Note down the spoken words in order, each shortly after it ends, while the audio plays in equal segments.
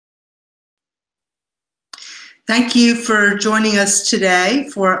Thank you for joining us today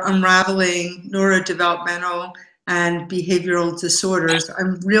for Unraveling Neurodevelopmental and Behavioral Disorders.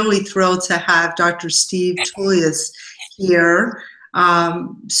 I'm really thrilled to have Dr. Steve Tullius here,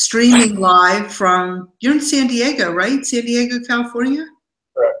 streaming live from, you're in San Diego, right? San Diego, California?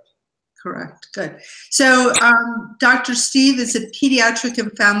 Correct. Correct, good. So Dr. Steve is a pediatric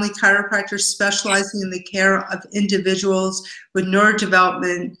and family chiropractor specializing in the care of individuals with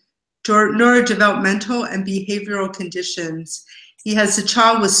neurodevelopmental and behavioral conditions. He has a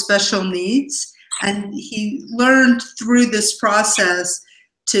child with special needs, and he learned through this process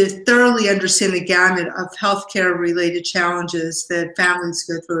to thoroughly understand the gamut of healthcare related challenges that families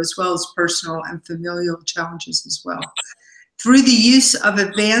go through, as well as personal and familial challenges as well. Through the use of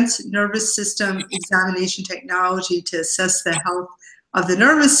advanced nervous system examination technology to assess the health of the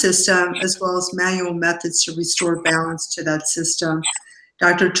nervous system, as well as manual methods to restore balance to that system,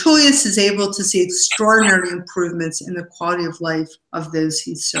 Dr. Tullius is able to see extraordinary improvements in the quality of life of those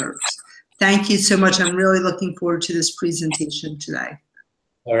he serves. Thank you so much. I'm really looking forward to this presentation today.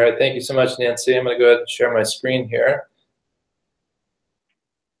 All right, thank you so much, Nancy. I'm going to go ahead and share my screen here.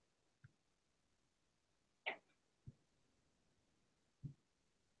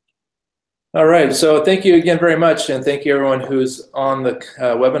 All right, so thank you again very much, and thank you everyone who's on the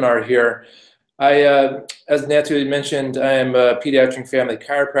webinar here. As Nancy mentioned, I am a pediatric family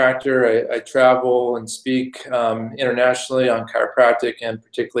chiropractor. I travel and speak internationally on chiropractic and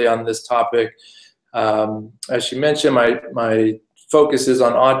particularly on this topic. As she mentioned, my focus is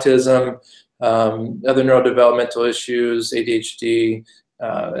on autism, other neurodevelopmental issues, ADHD,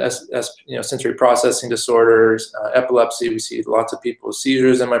 sensory processing disorders, epilepsy. We see lots of people with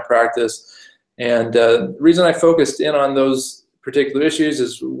seizures in my practice. And the reason I focused in on those particular issues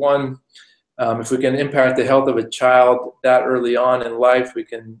is, one, if we can impact the health of a child that early on in life, we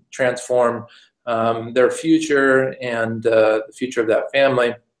can transform their future and the future of that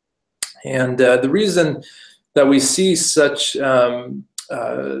family. And the reason that we see such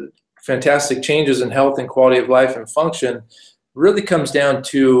fantastic changes in health and quality of life and function really comes down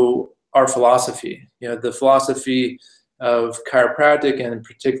to our philosophy. The philosophy of chiropractic, and in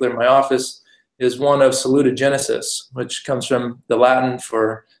particular my office, is one of salutogenesis, which comes from the Latin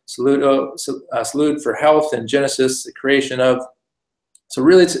for salute for health, and genesis, the creation of. So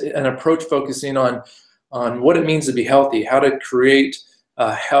really it's an approach focusing on what it means to be healthy, how to create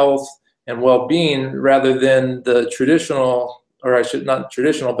health and well-being, rather than the traditional, or not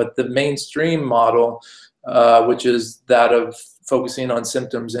traditional, but the mainstream model, which is that of focusing on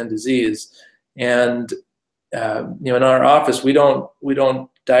symptoms and disease. And in our office, we don't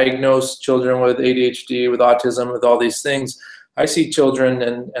diagnose children with ADHD, with autism, with all these things. I see children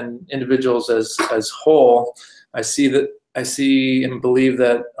and individuals as whole. I see and believe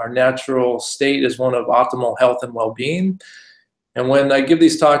that our natural state is one of optimal health and well-being. And when I give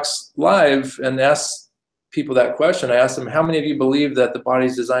these talks live and ask people that question, I ask them, how many of you believe that the body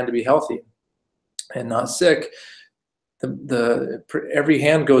is designed to be healthy and not sick? Every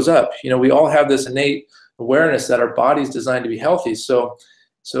hand goes up. We all have this innate awareness that our body is designed to be healthy. So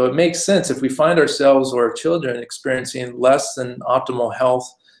it makes sense if we find ourselves or our children experiencing less than optimal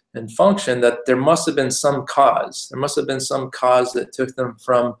health and function, that there must have been some cause. There must have been some cause that took them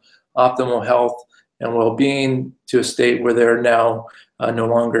from optimal health and well-being to a state where they're now no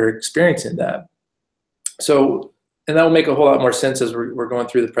longer experiencing that. So, and that will make a whole lot more sense as we're going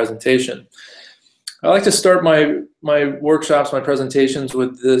through the presentation. I like to start my workshops, my presentations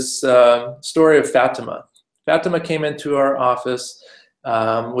with this story of Fatima. Fatima came into our office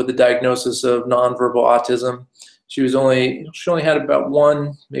with the diagnosis of nonverbal autism. She only had about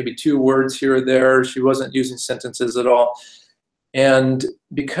one, maybe two words here or there. She wasn't using sentences at all. And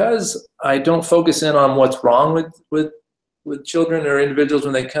because I don't focus in on what's wrong with children or individuals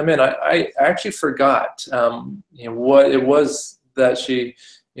when they come in, I actually forgot what it was that she,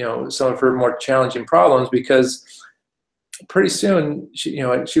 some of her more challenging problems, because pretty soon she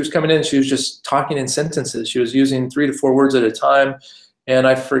was coming in, she was just talking in sentences. She was using 3 to 4 words at a time. And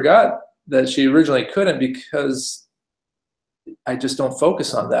I forgot that she originally couldn't, because I just don't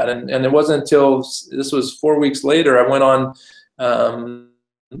focus on that. And it wasn't until, this was 4 weeks later, I went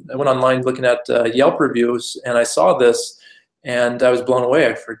online looking at Yelp reviews, and I saw this, and I was blown away.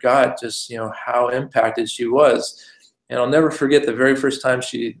 I forgot just how impacted she was. And I'll never forget the very first time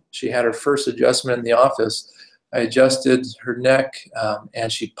she had her first adjustment in the office. I adjusted her neck,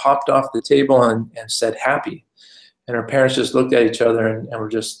 and she popped off the table and said, "Happy." And her parents just looked at each other and were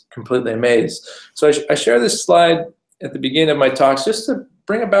just completely amazed. So I share this slide at the beginning of my talks just to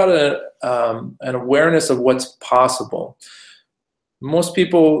bring about an awareness of what's possible. Most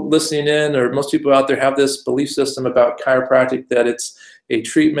people listening in, or most people out there, have this belief system about chiropractic that it's a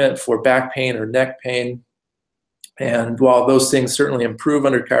treatment for back pain or neck pain. And while those things certainly improve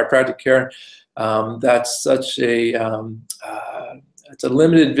under chiropractic care, that's such a it's a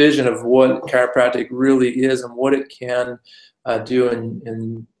limited vision of what chiropractic really is and what it can do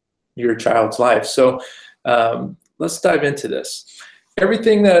in your child's life. So let's dive into this.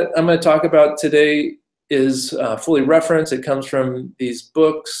 Everything that I'm going to talk about today is fully referenced. It comes from these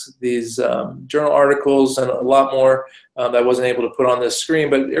books, these journal articles, and a lot more that I wasn't able to put on this screen.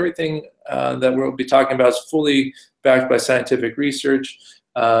 But everything that we'll be talking about is fully backed by scientific research.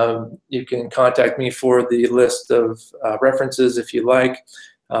 You can contact me for the list of references if you like.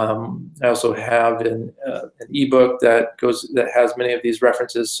 I also have an ebook that has many of these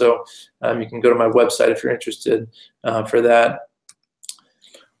references, so you can go to my website if you're interested for that.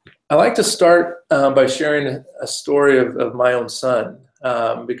 I like to start by sharing a story of my own son,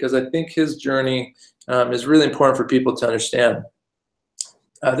 because I think his journey is really important for people to understand.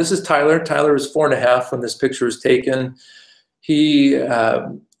 This is Tyler. Tyler was 4.5 when this picture was taken. He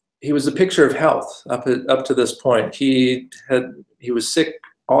was a picture of health up to this point. He was sick.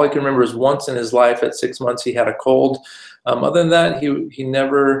 All I can remember is once in his life at 6 months he had a cold. Other than that, he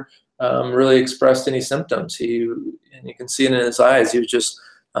never really expressed any symptoms. And you can see it in his eyes. He was just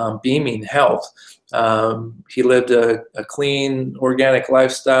beaming health. He lived a clean, organic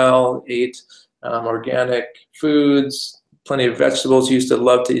lifestyle, ate organic foods, plenty of vegetables. He used to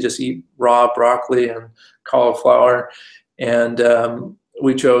love to just eat raw broccoli and cauliflower. And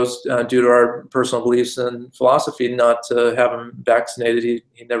we chose, due to our personal beliefs and philosophy, not to have him vaccinated.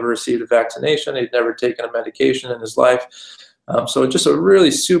 He never received a vaccination. He'd never taken a medication in his life. So just a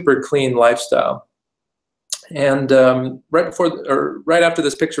really super clean lifestyle. And right after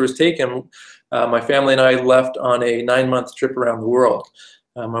this picture was taken, my family and I left on a 9-month trip around the world.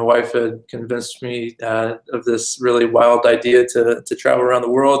 My wife had convinced me of this really wild idea to travel around the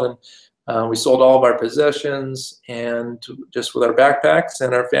world, and we sold all of our possessions, and just with our backpacks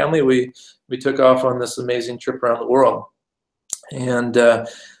and our family, we took off on this amazing trip around the world. And the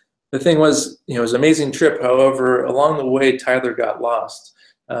thing was, it was an amazing trip. However, along the way, Tyler got lost.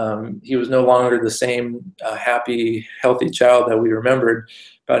 He was no longer the same happy, healthy child that we remembered.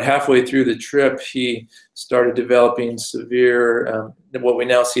 About halfway through the trip, he started developing severe, what we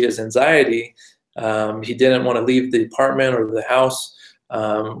now see as anxiety. He didn't want to leave the apartment or the house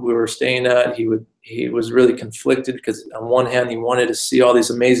we were staying at. He was really conflicted because on one hand, he wanted to see all these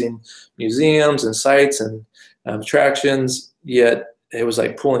amazing museums and sites and attractions, yet it was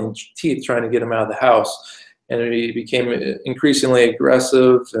like pulling teeth trying to get him out of the house. And he became increasingly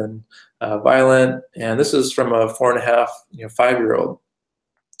aggressive and violent. And this is from a 4.5, 5-year-old.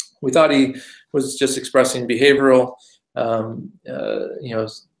 We thought he was just expressing behavioral,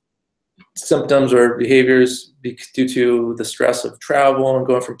 symptoms or behaviors due to the stress of travel and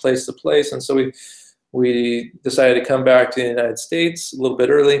going from place to place. And so we decided to come back to the United States a little bit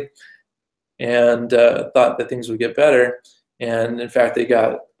early, and thought that things would get better. And in fact, they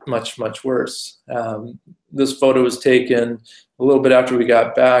got much, much worse. This photo was taken a little bit after we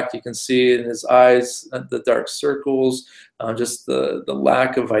got back. You can see in his eyes the dark circles, just the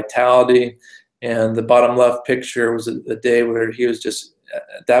lack of vitality. And the bottom left picture was a day where he was just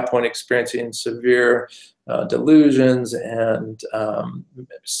at that point experiencing severe delusions and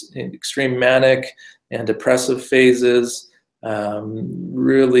extreme manic and depressive phases.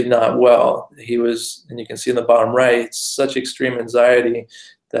 Really not well. He was, and you can see in the bottom right, such extreme anxiety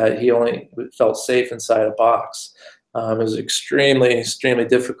that he only felt safe inside a box. It was extremely, extremely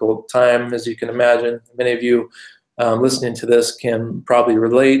difficult time, as you can imagine. Many of you listening to this can probably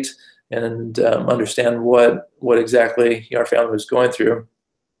relate and understand what exactly our family was going through.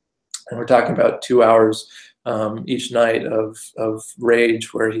 And we're talking about 2 hours each night of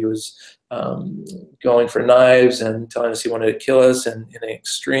rage, where he was going for knives and telling us he wanted to kill us, and in an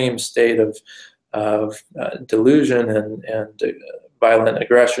extreme state of delusion and violent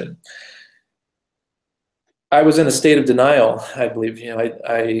aggression. I was in a state of denial, I believe.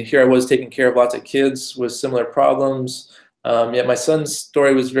 Here I was taking care of lots of kids with similar problems, yet my son's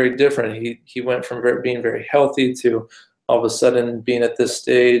story was very different. He went from being very healthy to all of a sudden being at this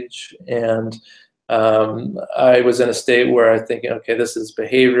stage, and I was in a state where I'm thinking, okay, this is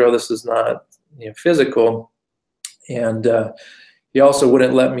behavioral, this is not physical. And he also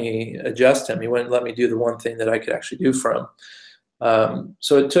wouldn't let me adjust him. He wouldn't let me do the one thing that I could actually do for him.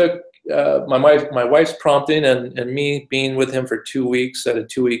 So it took my wife's prompting and me being with him for 2 weeks at a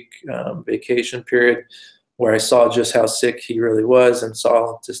 2-week vacation period, where I saw just how sick he really was and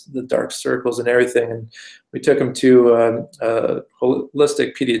saw just the dark circles and everything. And we took him to a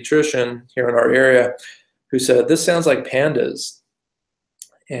holistic pediatrician here in our area who said, "This sounds like pandas."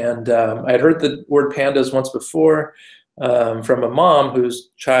 And I had heard the word pandas once before from a mom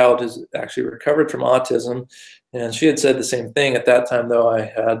whose child has actually recovered from autism. And she had said the same thing. At that time, though, I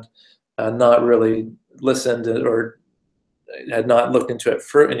had not really listened or had not looked into it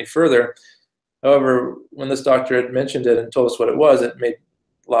any further. However, when this doctor had mentioned it and told us what it was, it made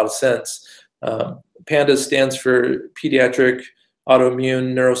a lot of sense. PANDAS stands for Pediatric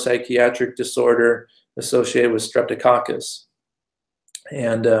Autoimmune Neuropsychiatric Disorder Associated with Streptococcus.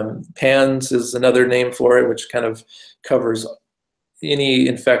 And PANS is another name for it, which kind of covers any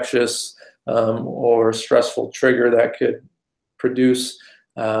infectious or stressful trigger that could produce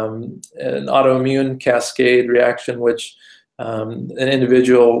an autoimmune cascade reaction, which an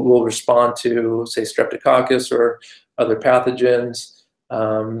individual will respond to, say, streptococcus or other pathogens,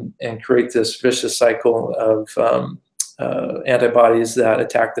 and create this vicious cycle of antibodies that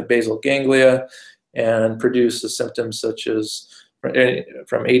attack the basal ganglia and produce the symptoms such as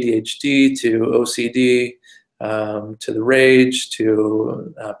from ADHD to OCD, to the rage,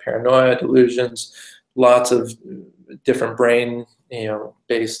 to paranoia, delusions, lots of different brain,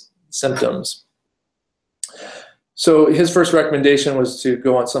 based symptoms. So his first recommendation was to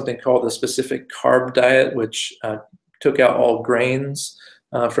go on something called the specific carb diet, which took out all grains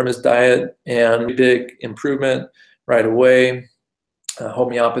from his diet, and big improvement right away.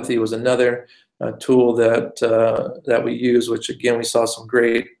 Homeopathy was another tool that we use, which again we saw some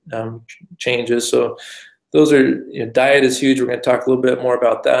great changes. So those are, diet is huge. We're going to talk a little bit more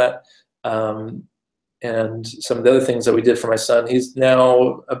about that, and some of the other things that we did for my son. He's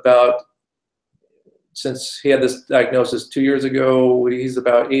now about, since he had this diagnosis 2 years ago, he's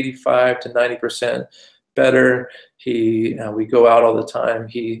about 85 to 90% better. We go out all the time.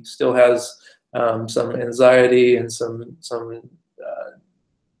 He still has some anxiety and some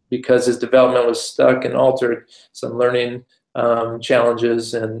because his development was stuck and altered, some learning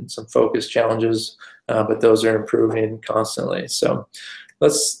challenges and some focus challenges, but those are improving constantly. So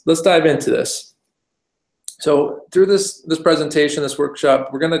let's dive into this. So through this presentation, this workshop,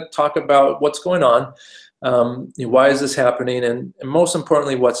 we're going to talk about what's going on, why is this happening, and most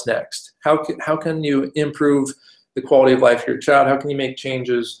importantly, what's next. How can you improve the quality of life of your child? How can you make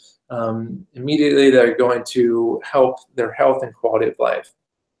changes immediately that are going to help their health and quality of life?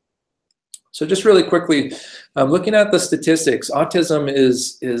 So just really quickly, looking at the statistics, autism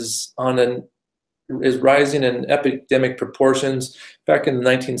is rising in epidemic proportions. Back in the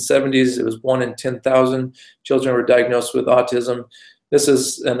 1970s, it was 1 in 10,000 children were diagnosed with autism. This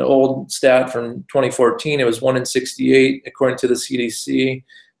is an old stat from 2014. It was 1 in 68, according to the CDC.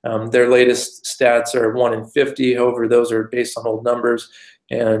 Their latest stats are 1 in 50. However, those are based on old numbers.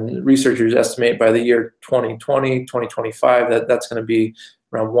 And researchers estimate by the year 2020, 2025, that's going to be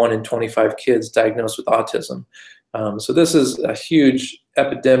around 1 in 25 kids diagnosed with autism. So this is a huge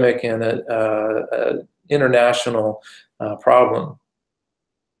epidemic and an international problem.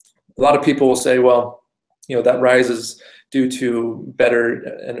 A lot of people will say, well, that rise is due to better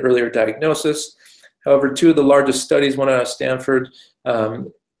and earlier diagnosis. However, two of the largest studies, one out of Stanford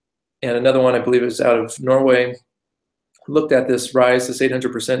and another one I believe is out of Norway, looked at this rise, this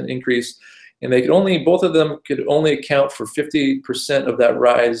 800% increase, and both of them could only account for 50% of that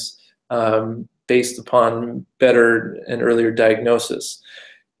rise based upon better and earlier diagnosis.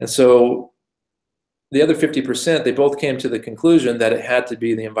 And so the other 50%, they both came to the conclusion that it had to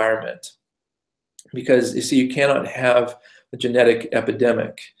be the environment. Because you see, you cannot have a genetic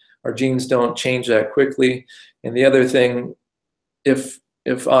epidemic. Our genes don't change that quickly. And the other thing, if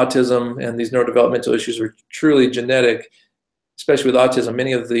autism and these neurodevelopmental issues are truly genetic, especially with autism,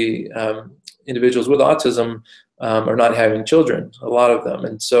 many of the individuals with autism are not having children, a lot of them.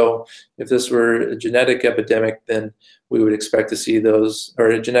 And so if this were a genetic epidemic, then we would expect to see those, or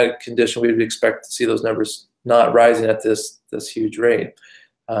a genetic condition, we would expect to see those numbers not rising at this huge rate.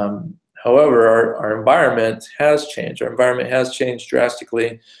 However, our environment has changed. Our environment has changed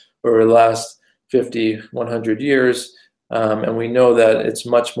drastically over the last 50, 100 years. And we know that it's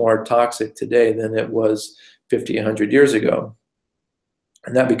much more toxic today than it was 50, 100 years ago.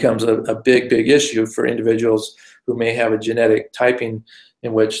 And that becomes a big issue for individuals who may have a genetic typing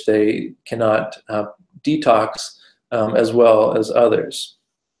in which they cannot detox as well as others.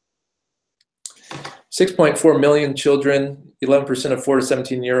 6.4 million children, 11% of 4 to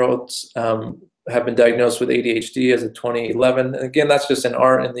 17-year-olds have been diagnosed with ADHD as of 2011. And again, that's just in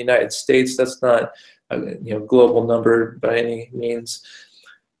the United States. That's not a global number by any means.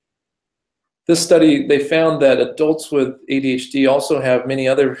 This study, they found that adults with ADHD also have many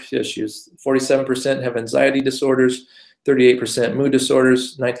other issues. 47% have anxiety disorders, 38% mood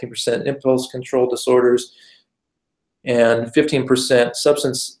disorders, 19% impulse control disorders, and 15%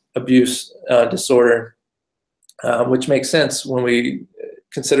 substance abuse disorder, which makes sense when we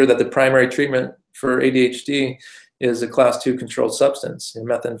consider that the primary treatment for ADHD is a class 2 controlled substance,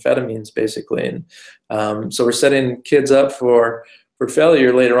 methamphetamines basically. And so we're setting kids up for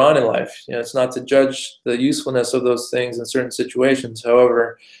failure later on in life. It's not to judge the usefulness of those things in certain situations.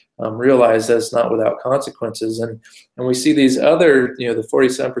 However, realize that it's not without consequences. And we see these other, the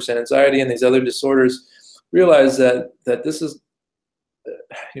 47% anxiety and these other disorders, realize that this is,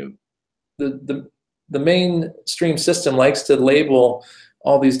 the mainstream system likes to label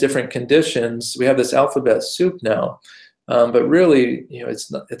all these different conditions. We have this alphabet soup now, but really,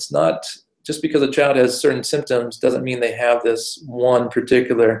 it's not just because a child has certain symptoms doesn't mean they have this one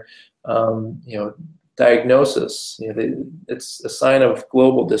particular, diagnosis. It's a sign of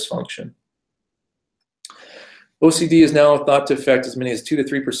global dysfunction. OCD is now thought to affect as many as 2 to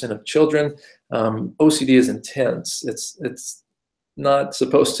 3% of children. OCD is intense. It's not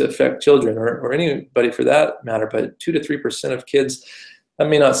supposed to affect children or anybody for that matter, but 2 to 3% of kids. That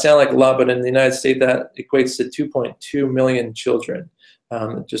may not sound like a lot, but in the United States, that equates to 2.2 million children.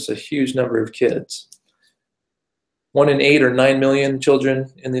 Just a huge number of kids. 1 in 8 or 9 million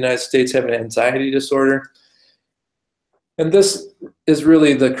children in the United States have an anxiety disorder. And this is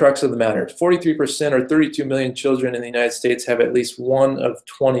really the crux of the matter. 43% or 32 million children in the United States have at least one of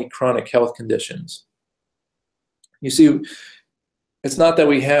 20 chronic health conditions. You see, it's not that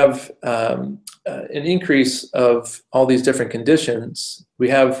we have an increase of all these different conditions.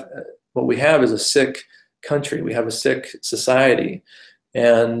 What we have is a sick country. We have a sick society.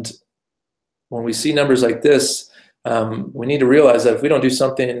 And when we see numbers like this, we need to realize that if we don't do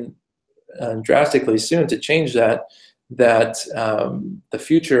something drastically soon to change that, the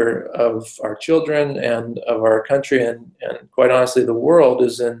future of our children and of our country and quite honestly the world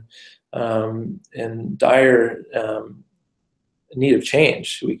is in dire need of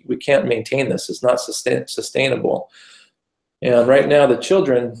change. We can't maintain this. It's not sustainable. And right now the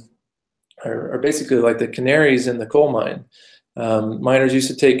children are basically like the canaries in the coal mine. Miners used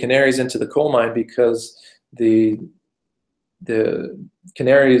to take canaries into the coal mine because the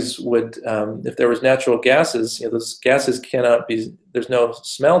canaries would, if there was natural gases, those gases cannot be, there's no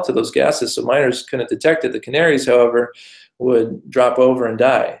smell to those gases, so miners couldn't detect it. The canaries, however, would drop over and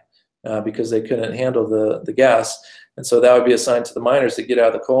die because they couldn't handle the gas. And so that would be a sign to the miners to get out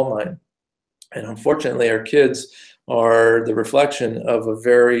of the coal mine. And unfortunately, our kids are the reflection of a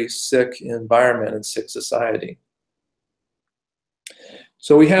very sick environment and sick society.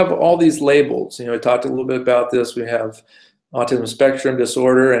 So we have all these labels. I talked a little bit about this. We have autism spectrum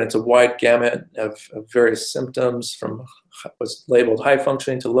disorder, and it's a wide gamut of various symptoms from what's labeled high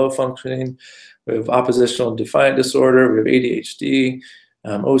functioning to low functioning. We have oppositional defiant disorder. We have ADHD,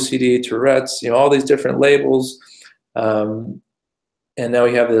 OCD, Tourette's, all these different labels. And now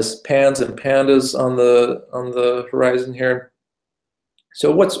we have this PANS and PANDAS on the horizon here.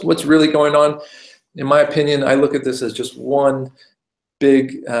 So what's really going on? In my opinion, I look at this as just one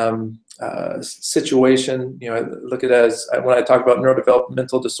big situation. I look at it as, when I talk about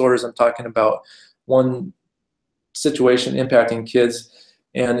neurodevelopmental disorders, I'm talking about one situation impacting kids.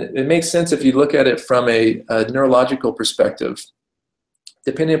 And it makes sense if you look at it from a neurological perspective.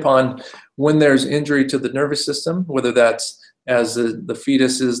 Depending upon when there's injury to the nervous system, whether that's as the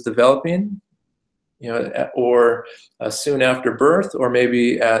fetus is developing, or soon after birth, or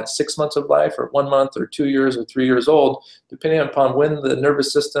maybe at 6 months of life, or 1 month, or 2 years, or 3 years old, depending upon when the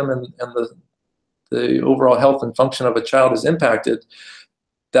nervous system and the overall health and function of a child is impacted,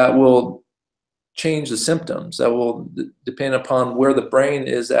 that will change the symptoms. That will depend upon where the brain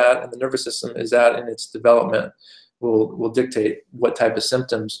is at and the nervous system is at in its development, will dictate what type of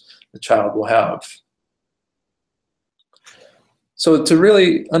symptoms the child will have. So to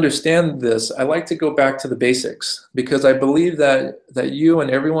really understand this, I like to go back to the basics, because I believe that you and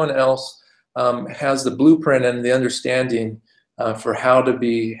everyone else has the blueprint and the understanding for how to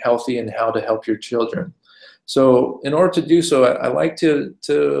be healthy and how to help your children. So in order to do so, I like to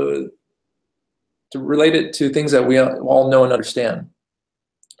relate it to things that we all know and understand.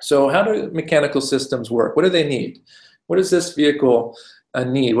 So how do mechanical systems work? What do they need? What does this vehicle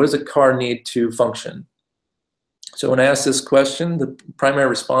need? What does a car need to function? So when I ask this question, the primary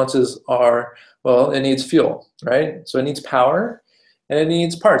responses are, well, it needs fuel, right? So it needs power, and it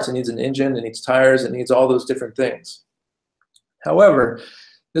needs parts. It needs an engine, it needs tires, it needs all those different things. However,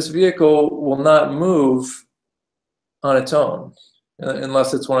 this vehicle will not move on its own.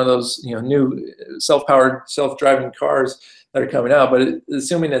 unless it's one of those new self-powered, self-driving cars that are coming out. But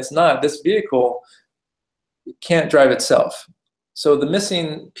assuming it's not, this vehicle can't drive itself. So the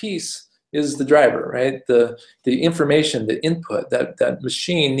missing piece is the driver, right? The information, the input, that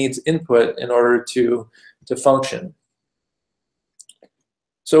machine needs input in order to function.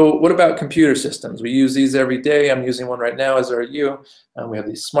 So what about computer systems? We use these every day. I'm using one right now, as are you. We have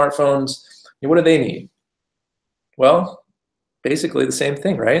these smartphones. What do they need? Well, basically the same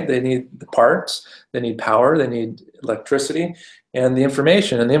thing, right? They need the parts, they need power, they need electricity, and the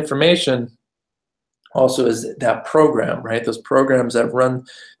information. And the information also is that program, right? Those programs that run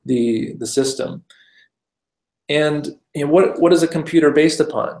the system. And what is a computer based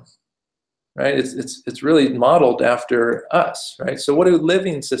upon? Right? It's really modeled after us, right? So what do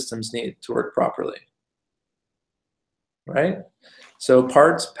living systems need to work properly? Right? So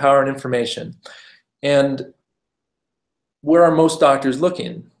parts, power, and information. And where are most doctors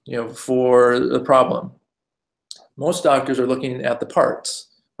looking, for the problem? Most doctors are looking at the parts,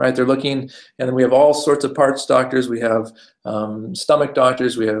 right? They're looking, and then we have all sorts of parts doctors. We have stomach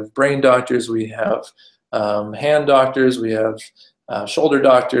doctors, we have brain doctors, we have hand doctors, we have shoulder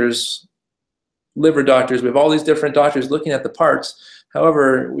doctors, liver doctors. We have all these different doctors looking at the parts.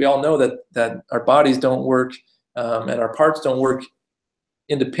 However, we all know that our bodies don't work and our parts don't work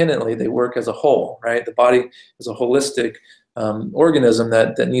independently. They work as a whole, right? The body is a holistic organism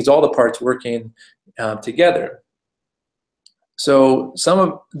that needs all the parts working together. So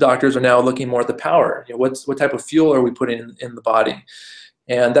some doctors are now looking more at the power. What type of fuel are we putting in the body?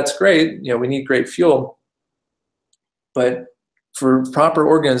 And that's great. We need great fuel. But for proper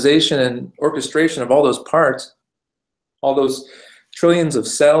organization and orchestration of all those parts, all those trillions of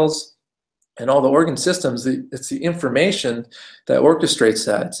cells and all the organ systems, it's the information that orchestrates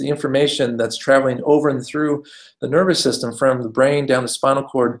that. It's the information that's traveling over and through the nervous system, from the brain down the spinal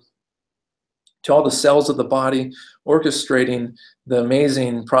cord to all the cells of the body, orchestrating the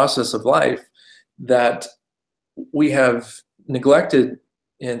amazing process of life that we have neglected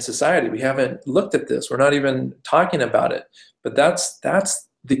in society. We haven't looked at this. We're not even talking about it. But that's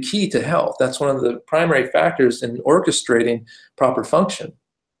the key to health. That's one of the primary factors in orchestrating proper function.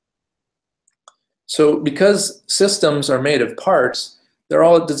 So because systems are made of parts, they're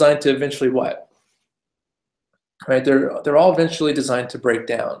all designed to eventually what? Right? They're all eventually designed to break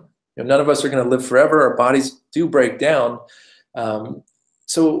down. None of us are going to live forever. Our bodies do break down.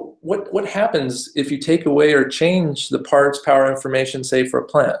 So what happens if you take away or change the parts, power, information, say, for a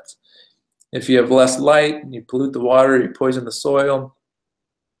plant? If you have less light, you pollute the water, you poison the soil.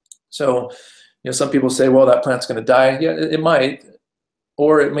 So, some people say, well, that plant's going to die. Yeah, it might,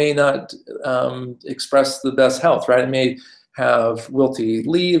 or it may not express the best health, right? It may have wilty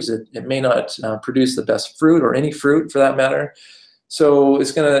leaves. It may not produce the best fruit, or any fruit for that matter. So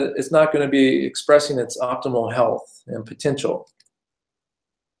it's not going to be expressing its optimal health and potential.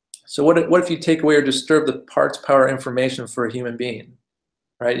 So what if you take away or disturb the parts, power, information for a human being?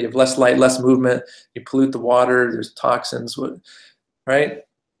 Right? You have less light, less movement, you pollute the water, there's toxins, right?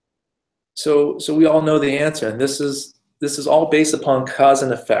 So we all know the answer, and this is all based upon cause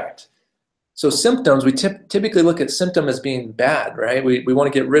and effect. So symptoms, we typically look at symptom as being bad, right? We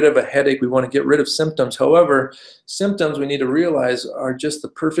want to get rid of a headache, we want to get rid of symptoms. However, symptoms, we need to realize, are just the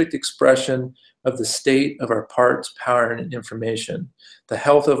perfect expression of the state of our parts, power, and information. The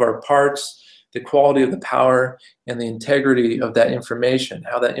health of our parts, the quality of the power, and the integrity of that information,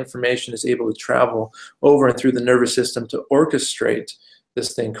 how that information is able to travel over and through the nervous system to orchestrate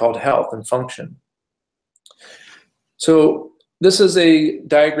this thing called health and function. So this is a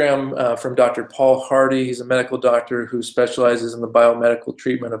diagram from Dr. Paul Hardy. He's a medical doctor who specializes in the biomedical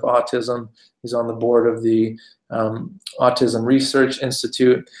treatment of autism. He's on the board of the Autism Research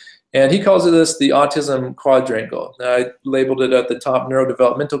Institute. And he calls this the autism quadrangle. Now, I labeled it at the top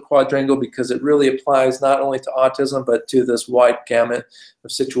neurodevelopmental quadrangle because it really applies not only to autism, but to this wide gamut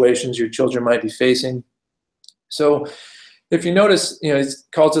of situations your children might be facing. So if you notice, he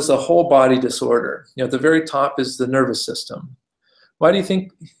calls this a whole body disorder. At the very top is the nervous system. Why do you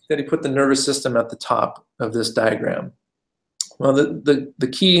think that he put the nervous system at the top of this diagram? Well, the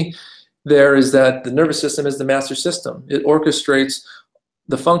key there is that the nervous system is the master system. It orchestrates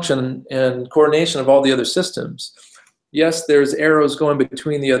the function and coordination of all the other systems. Yes, there's arrows going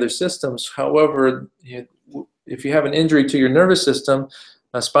between the other systems. However, if you have an injury to your nervous system,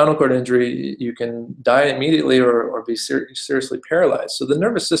 a spinal cord injury, you can die immediately or be seriously paralyzed. So the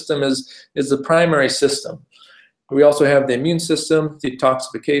nervous system is the primary system. We also have the immune system, the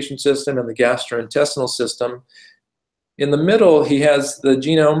detoxification system, and the gastrointestinal system. In the middle, he has the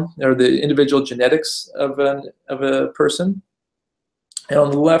genome, or the individual genetics of a person. And on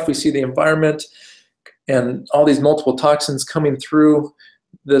the left, we see the environment and all these multiple toxins coming through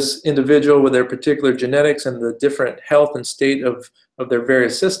this individual with their particular genetics and the different health and state of their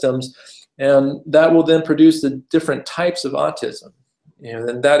various systems. And that will then produce the different types of autism.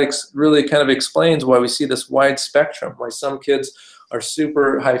 And that really kind of explains why we see this wide spectrum, why some kids are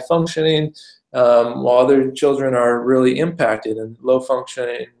super high functioning, while other children are really impacted and low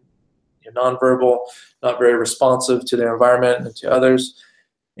functioning, nonverbal, not very responsive to their environment and to others.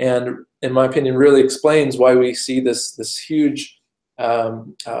 And in my opinion, really explains why we see this huge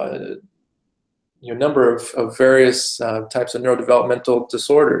number of various types of neurodevelopmental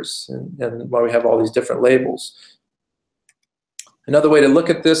disorders, and why we have all these different labels. Another way to look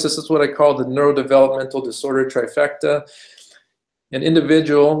at this is what I call the neurodevelopmental disorder trifecta. An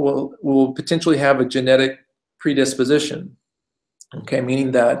individual will potentially have a genetic predisposition, okay,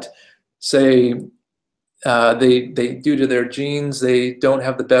 meaning that, say, they due to their genes, they don't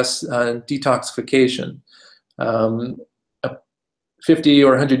have the best detoxification. 50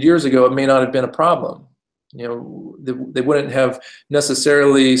 or 100 years ago, it may not have been a problem. They wouldn't have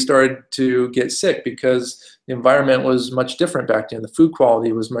necessarily started to get sick because the environment was much different back then. The food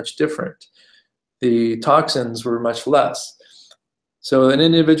quality was much different. The toxins were much less. So an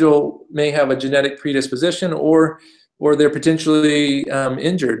individual may have a genetic predisposition, or they're potentially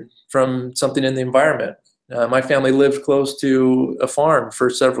injured from something in the environment. My family lived close to a farm for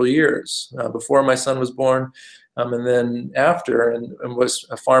several years before my son was born. And then after, and was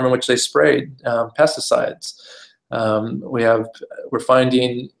a farm in which they sprayed pesticides. We're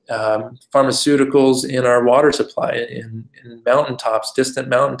finding pharmaceuticals in our water supply, in mountaintops, distant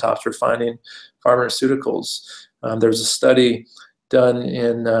mountaintops. We're finding pharmaceuticals. There's a study done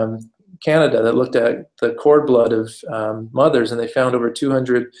in Canada that looked at the cord blood of mothers, and they found over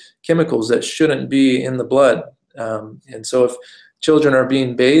 200 chemicals that shouldn't be in the blood. And so if children are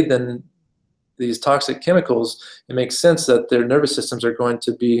being bathed in these toxic chemicals, it makes sense that their nervous systems are going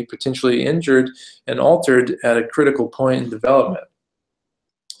to be potentially injured and altered at a critical point in development.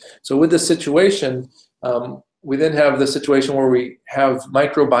 So with this situation, we then have the situation where we have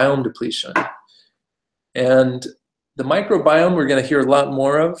microbiome depletion. And the microbiome we're going to hear a lot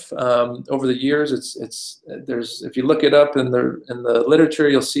more of over the years. If you look it up in the literature,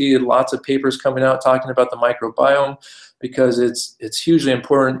 you'll see lots of papers coming out talking about the microbiome, because it's hugely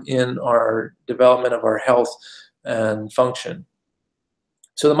important in our development of our health and function.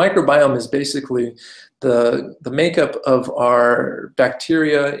 So the microbiome is basically the makeup of our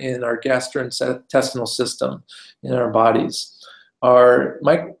bacteria in our gastrointestinal system in our bodies.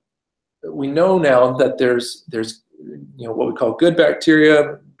 We know now that there's what we call good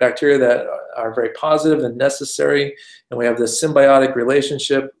bacteria that are very positive and necessary, and we have this symbiotic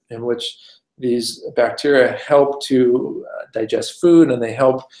relationship in which these bacteria help to digest food, and they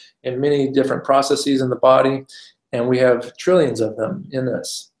help in many different processes in the body, and we have trillions of them in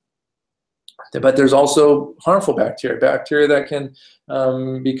this. But there's also harmful bacteria that can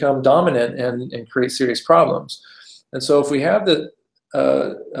become dominant and create serious problems. And so if we have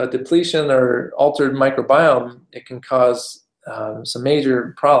a depletion or altered microbiome, it can cause some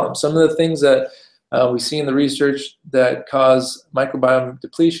major problems. Some of the things that we see in the research that cause microbiome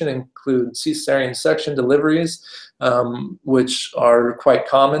depletion include cesarean section deliveries, which are quite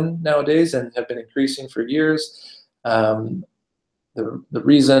common nowadays and have been increasing for years. The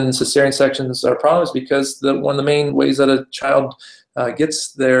reason cesarean sections are a problem is because one of the main ways that a child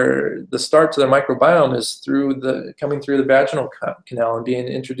gets the start to their microbiome is coming through the vaginal canal and being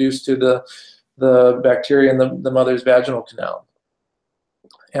introduced to the bacteria in the mother's vaginal canal.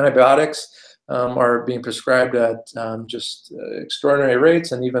 Antibiotics are being prescribed at just extraordinary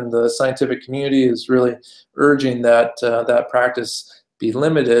rates, and even the scientific community is really urging that that practice be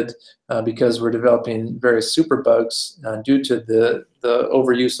limited because we're developing various superbugs due to the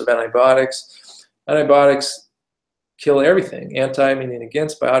overuse of antibiotics. Antibiotics kill everything. Anti meaning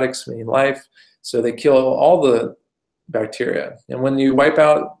against, biotics meaning life. So they kill all the bacteria. And when you wipe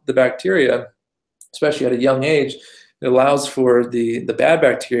out the bacteria, especially at a young age, it allows for the bad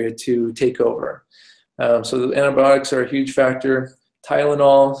bacteria to take over. So the antibiotics are a huge factor.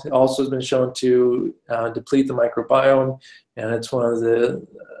 Tylenol also has been shown to deplete the microbiome, and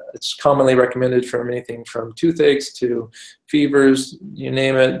it's commonly recommended for anything from toothaches to fevers, you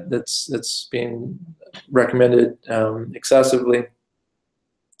name it. It's being recommended excessively.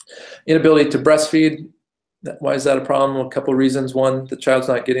 Inability to breastfeed. Why is that a problem? A couple of reasons. One, the child's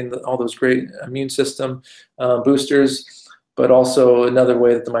not getting all those great immune system boosters, but also another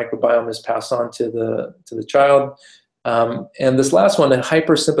way that the microbiome is passed on to the child. And this last one, a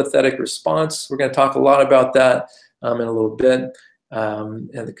hypersympathetic response. We're going to talk a lot about that in a little bit.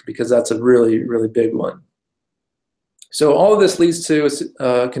 and because that's a really, really big one. So all of this leads to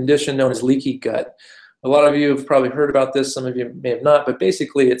a condition known as leaky gut. A lot of you have probably heard about this, some of you may have not, but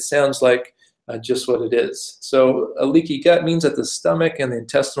basically it sounds like just what it is. So a leaky gut means that the stomach and the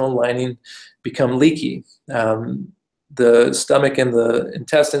intestinal lining become leaky. The stomach and the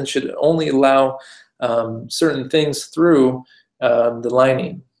intestine should only allow certain things through the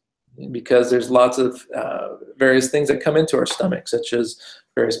lining, because there's lots of various things that come into our stomach, such as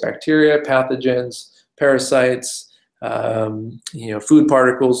various bacteria, pathogens, parasites, food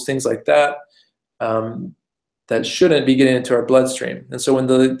particles, things like that, that shouldn't be getting into our bloodstream. And so when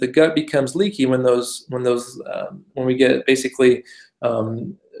the gut becomes leaky, when we get basically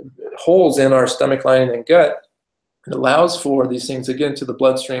holes in our stomach lining and gut, it allows for these things to get into the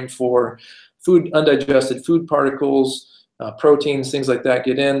bloodstream, for undigested food particles, proteins, things like that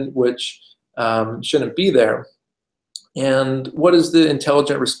get in, which shouldn't be there. And what is the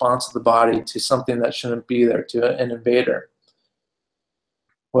intelligent response of the body to something that shouldn't be there, to an invader?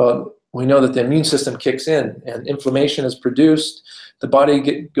 Well, we know that the immune system kicks in and inflammation is produced. The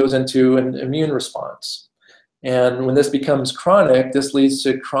body goes into an immune response. And when this becomes chronic, this leads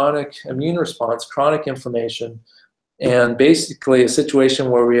to chronic immune response, chronic inflammation, and basically a situation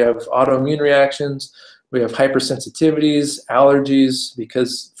where we have autoimmune reactions, we have hypersensitivities, allergies,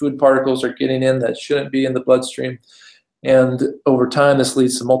 because food particles are getting in that shouldn't be in the bloodstream. And over time, this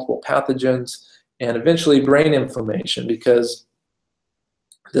leads to multiple pathogens and eventually brain inflammation, because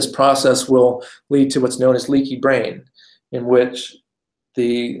this process will lead to what's known as leaky brain, in which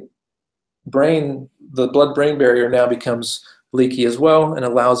the blood-brain barrier now becomes leaky as well, and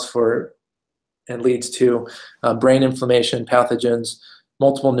allows for and leads to brain inflammation, pathogens,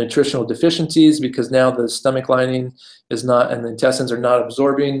 multiple nutritional deficiencies, because now the stomach lining is not, and the intestines are not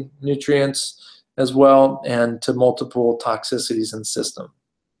absorbing nutrients as well, and to multiple toxicities in the system.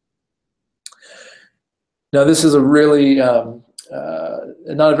 Now, this is a really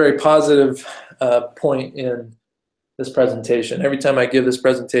not a very positive point in this presentation. Every time I give this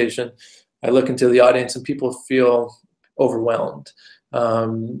presentation, I look into the audience and people feel overwhelmed.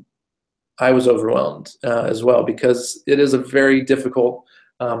 I was overwhelmed as well, because it is a very difficult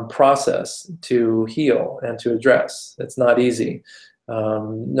process to heal and to address. It's not easy.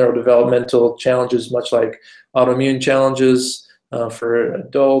 Neurodevelopmental challenges, much like autoimmune challenges for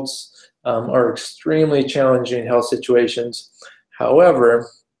adults, are extremely challenging health situations. However,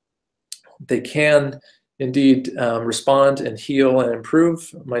 they can indeed respond and heal and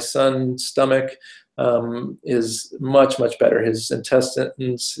improve. My son's stomach is much, much better. His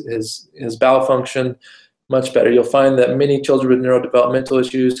intestines, his bowel function, much better. You'll find that many children with neurodevelopmental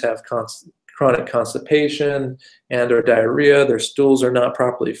issues have chronic constipation and or diarrhea. Their stools are not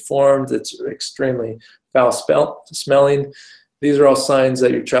properly formed. It's extremely foul smelling. These are all signs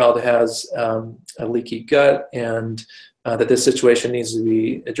that your child has a leaky gut, and that this situation needs to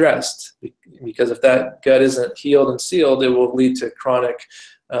be addressed. Because if that gut isn't healed and sealed, it will lead to chronic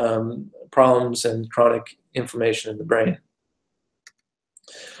problems and chronic inflammation in the brain.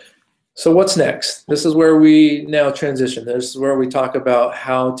 So what's next? This is where we now transition. This is where we talk about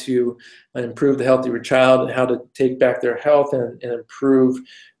how to improve the health of your child and how to take back their health and improve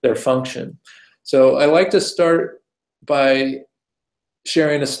their function. So I like to start by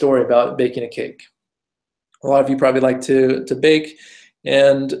sharing a story about baking a cake. A lot of you probably like to bake,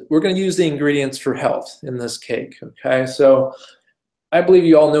 and we're going to use the ingredients for health in this cake, okay? So I believe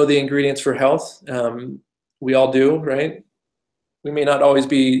you all know the ingredients for health. We all do, right? We may not always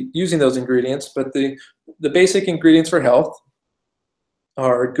be using those ingredients, but the basic ingredients for health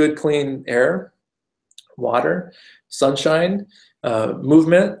are good, clean air, water, sunshine,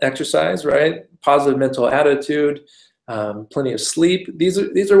 movement, exercise, right? Positive mental attitude, plenty of sleep.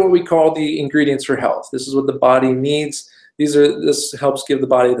 These are what we call the ingredients for health. This is what the body needs. This helps give the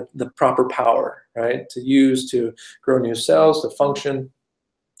body the proper power, right, to use to grow new cells, to function.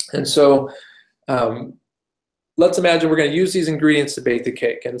 And so let's imagine we're going to use these ingredients to bake the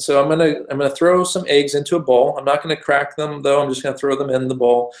cake. And so I'm going to throw some eggs into a bowl. I'm not going to crack them, though. I'm just going to throw them in the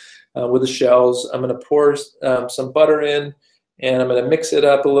bowl with the shells. I'm going to pour some butter in, and I'm going to mix it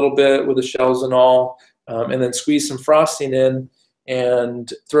up a little bit with the shells and all, and then squeeze some frosting in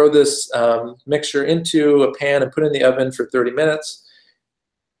and throw this mixture into a pan and put it in the oven for 30 minutes,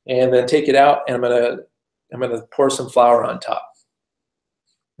 and then take it out, and I'm going to pour some flour on top.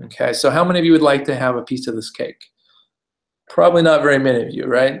 Okay, so how many of you would like to have a piece of this cake? Probably not very many of you,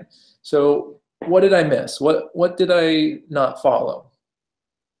 right? So what did I miss? What did I not follow?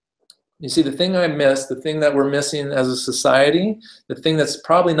 You see, the thing I missed, the thing that we're missing as a society, the thing that's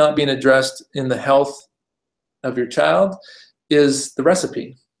probably not being addressed in the health of your child is the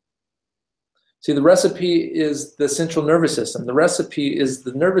recipe. See, the recipe is the central nervous system. The recipe is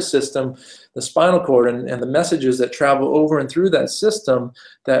the nervous system, the spinal cord, and the messages that travel over and through that system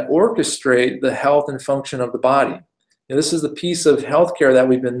that orchestrate the health and function of the body. And this is the piece of healthcare that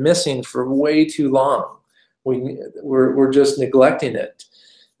we've been missing for way too long. We're just neglecting it.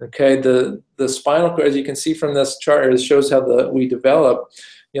 Okay, the spinal cord, as you can see from this chart, it shows how we develop.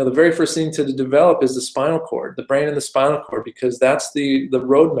 The very first thing to develop is the spinal cord, the brain and the spinal cord, because that's the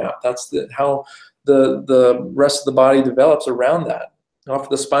roadmap. That's how the rest of the body develops around that. Off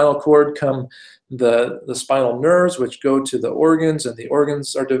the spinal cord come the spinal nerves, which go to the organs, and the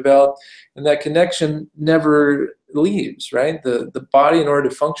organs are developed, and that connection never leaves, right? The body, in order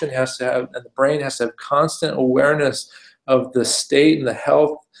to function, has to have, and the brain has to have constant awareness of the state and the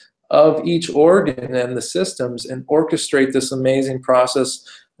health of each organ and the systems, and orchestrate this amazing process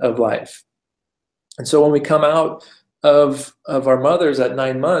of life. And so when we come out of our mothers at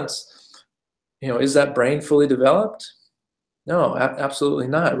 9 months, is that brain fully developed? No, absolutely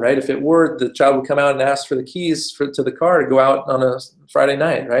not, right? If it were, the child would come out and ask for the keys to the car to go out on a Friday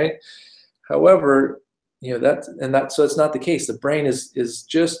night, right? However, so it's not the case. The brain is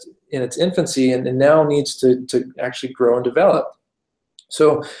just in its infancy and now needs to actually grow and develop.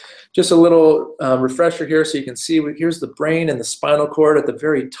 So just a little refresher here, so you can see here's the brain and the spinal cord. At the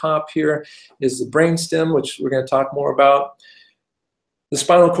very top here is the brain stem, which we're going to talk more about. The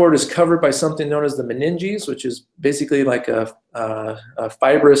spinal cord is covered by something known as the meninges, which is basically like a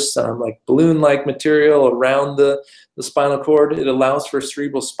fibrous, like balloon-like material around the spinal cord. It allows for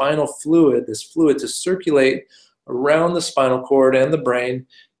cerebral spinal fluid, this fluid, to circulate around the spinal cord and the brain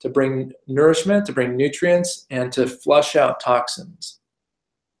to bring nourishment, to bring nutrients, and to flush out toxins.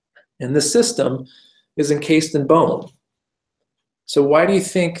 And this system is encased in bone. So why do you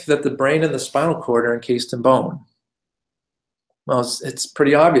think that the brain and the spinal cord are encased in bone? Well, it's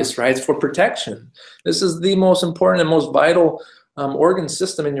pretty obvious, right? It's for protection. This is the most important and most vital organ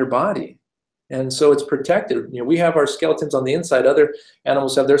system in your body. And so it's protected. We have our skeletons on the inside. Other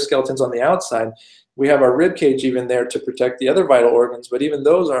animals have their skeletons on the outside. We have our rib cage even there to protect the other vital organs, but even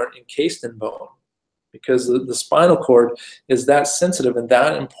those aren't encased in bone, because the spinal cord is that sensitive and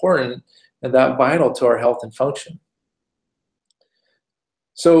that important and that vital to our health and function.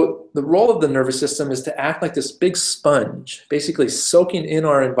 So the role of the nervous system is to act like this big sponge, basically soaking in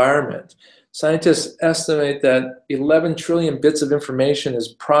our environment. Scientists estimate that 11 trillion bits of information is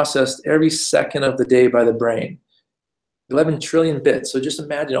processed every second of the day by the brain. 11 trillion bits. So just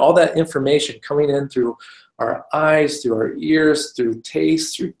imagine all that information coming in through our eyes, through our ears, through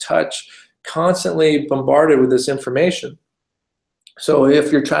taste, through touch, constantly bombarded with this information. So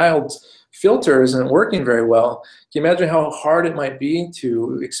if your child's filter isn't working very well, can you imagine how hard it might be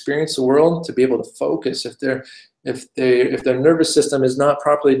to experience the world, to be able to focus if their nervous system is not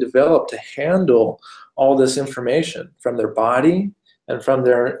properly developed to handle all this information from their body and from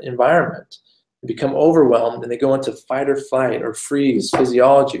their environment? They become overwhelmed and they go into fight or flight or freeze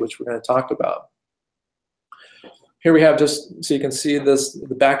physiology, which we're going to talk about. Here we have, just so you can see this,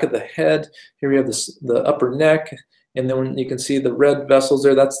 the back of the head. Here we have the upper neck, and then when you can see the red vessels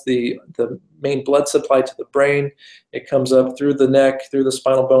there, that's the main blood supply to the brain. It comes up through the neck, through the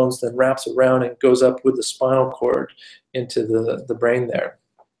spinal bones, then wraps around and goes up with the spinal cord into the brain there.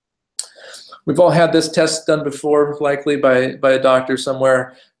 We've all had this test done before, likely by a doctor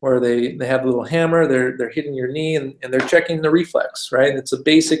somewhere, where they have a little hammer, they're hitting your knee, and they're checking the reflex, right? It's a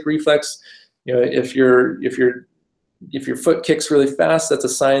basic reflex. If your foot kicks really fast, that's a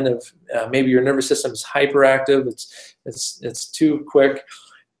sign of maybe your nervous system is hyperactive. It's too quick.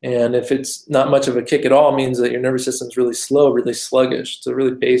 And if it's not much of a kick at all, it means that your nervous system is really slow, really sluggish. It's a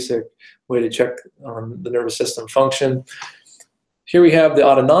really basic way to check the nervous system function. Here we have the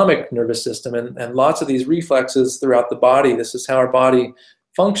autonomic nervous system, and lots of these reflexes throughout the body. This is how our body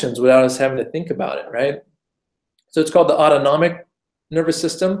functions without us having to think about it, right? So it's called the autonomic nervous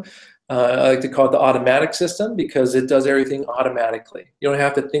system. I like to call it the automatic system because it does everything automatically. You don't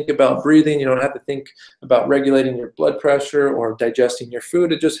have to think about breathing. You don't have to think about regulating your blood pressure or digesting your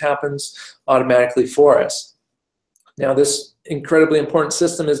food. It just happens automatically for us. Now, this incredibly important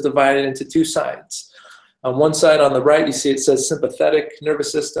system is divided into two sides. On one side, on the right, you see it says sympathetic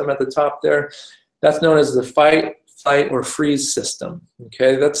nervous system at the top there. That's known as the fight, flight, or freeze system.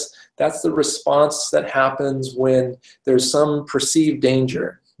 Okay, that's the response that happens when there's some perceived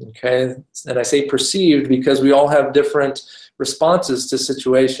danger. Okay, and I say perceived because we all have different responses to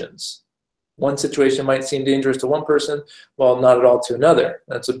situations. one situation might seem dangerous to one person, while not at all to another.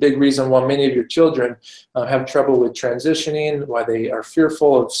 That's a big reason why many of your children have trouble with transitioning, why they are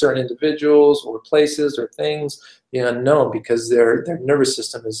fearful of certain individuals or places or things, the unknown, because their nervous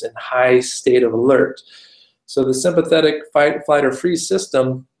system is in high state of alert. So the sympathetic fight, flight, or freeze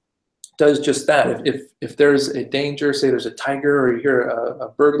system does just that. If there's a danger, say there's a tiger or you hear a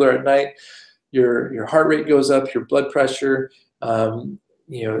burglar at night, your heart rate goes up, your blood pressure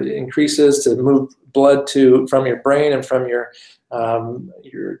it increases to move blood from your brain and from your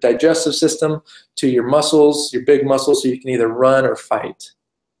digestive system to your muscles, your big muscles, so you can either run or fight.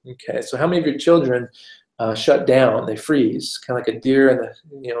 Okay, so how many of your children shut down? They freeze, kind of like a deer in the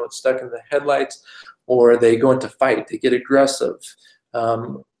it's stuck in the headlights, or they go into fight, they get aggressive,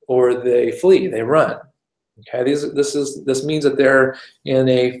 or they flee, they run. Okay, this means that they're in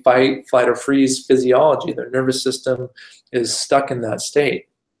a fight, flight, or freeze physiology. Their nervous system is stuck in that state.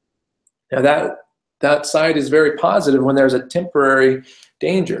 Now that side is very positive when there's a temporary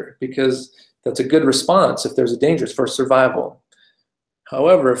danger, because that's a good response if there's a danger for survival.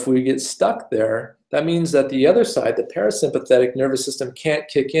 However, if we get stuck there, that means that the other side, the parasympathetic nervous system, can't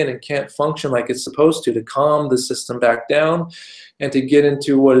kick in and can't function like it's supposed to calm the system back down and to get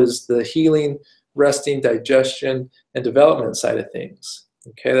into what is the healing, resting, digestion, and development side of things.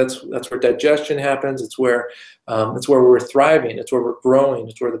 Okay, that's where digestion happens. It's where we're thriving. It's where we're growing.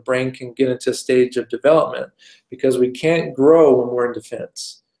 It's where the brain can get into a stage of development, because we can't grow when we're in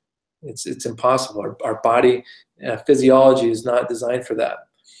defense. It's impossible. Our body physiology is not designed for that.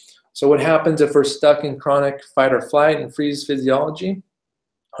 So what happens if we're stuck in chronic fight or flight and freeze physiology?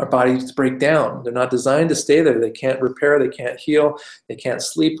 Our bodies break down. They're not designed to stay there. They can't repair, they can't heal, they can't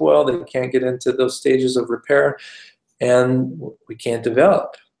sleep well, they can't get into those stages of repair, and we can't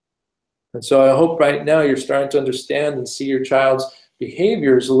develop. And so I hope right now you're starting to understand and see your child's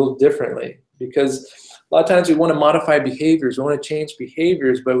behaviors a little differently, because a lot of times we want to modify behaviors, we want to change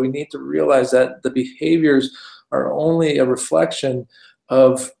behaviors, but we need to realize that the behaviors are only a reflection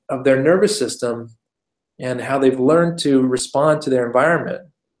of their nervous system and how they've learned to respond to their environment.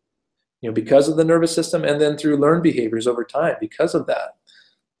 Because of the nervous system, and then through learned behaviors over time because of that.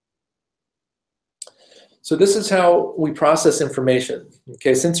 So this is how we process information.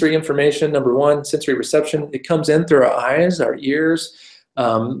 Okay, sensory information, number one, sensory reception. It comes in through our eyes, our ears,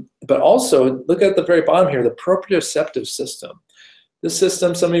 but also look at the very bottom here, the proprioceptive system. This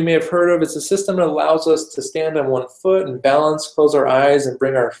system, some of you may have heard of, it's a system that allows us to stand on one foot and balance, close our eyes, and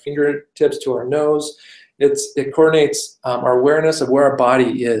bring our fingertips to our nose. It coordinates our awareness of where our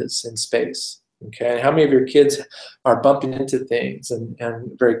body is in space. Okay, how many of your kids are bumping into things and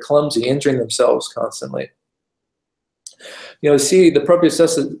very clumsy, injuring themselves constantly? See, the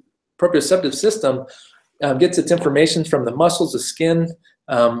proprioceptive system gets its information from the muscles, the skin,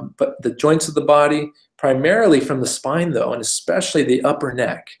 but the joints of the body, primarily from the spine though, and especially the upper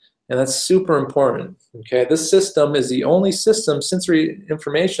neck. And that's super important. Okay, this system is the only system, sensory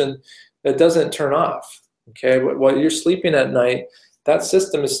information, that doesn't turn off. Okay, while you're sleeping at night, that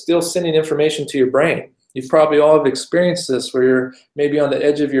system is still sending information to your brain. You probably all have experienced this, where you're maybe on the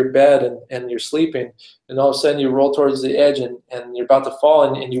edge of your bed and you're sleeping, and all of a sudden you roll towards the edge and you're about to fall,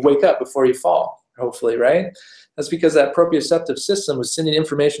 and you wake up before you fall, hopefully, right? That's because that proprioceptive system was sending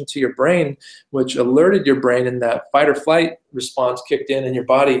information to your brain, which alerted your brain, and that fight or flight response kicked in, and your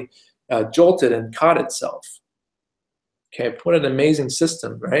body jolted and caught itself. Okay, what an amazing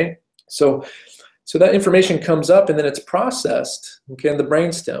system, right? So that information comes up, and then it's processed, okay, in the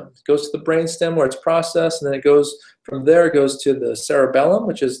brainstem. It goes to the brainstem where it's processed, and then it goes from there, it goes to the cerebellum,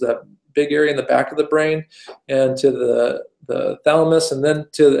 which is the big area in the back of the brain, and to the thalamus, and then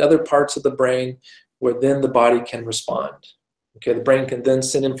to the other parts of the brain where then the body can respond. Okay, the brain can then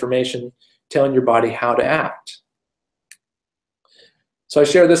send information telling your body how to act. So I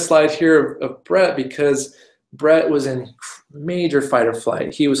share this slide here of Brett because Brett was in major fight or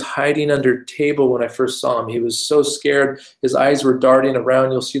flight. He was hiding under a table when I first saw him. He was so scared. His eyes were darting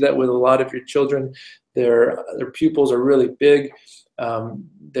around. You'll see that with a lot of your children. Their pupils are really big.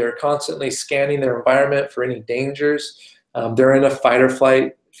 They're constantly scanning their environment for any dangers. They're in a fight or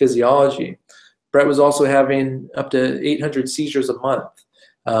flight physiology. Brett was also having up to 800 seizures a month.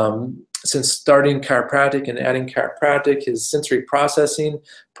 Since starting chiropractic and adding chiropractic, his sensory processing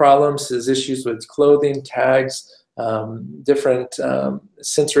problems, his issues with clothing, tags, different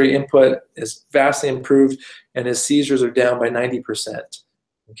sensory input is vastly improved, and his seizures are down by 90%.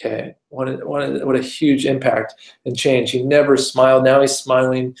 Okay, what a huge impact and change. He never smiled. Now he's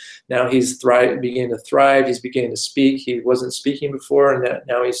smiling. Now he's beginning to thrive. He's beginning to speak. He wasn't speaking before, and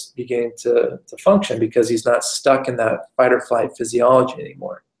now he's beginning to function because he's not stuck in that fight or flight physiology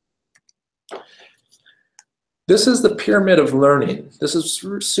anymore. This is the pyramid of learning. This is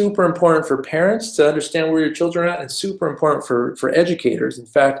super important for parents to understand where your children are at, and super important for educators. In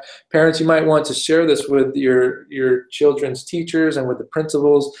fact, parents, you might want to share this with your children's teachers and with the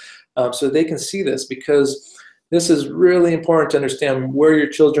principals so they can see this, because this is really important to understand where your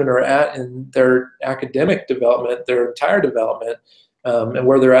children are at in their academic development, their entire development, and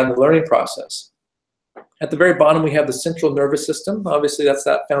where they're at in the learning process. At the very bottom, we have the central nervous system. Obviously, that's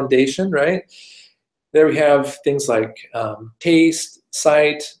that foundation, right? There we have things like taste,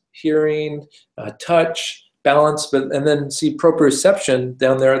 sight, hearing, touch, balance, and then see proprioception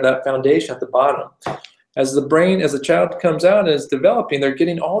down there at that foundation at the bottom. As the child comes out and is developing, they're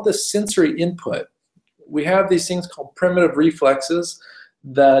getting all this sensory input. We have these things called primitive reflexes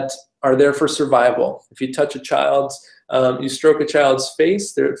that are there for survival. If you touch a child's, you stroke a child's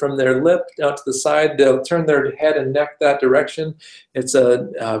face, from their lip out to the side, they'll turn their head and neck that direction. It's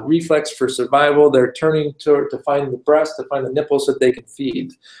a reflex for survival. They're turning to find the breast, to find the nipples so that they can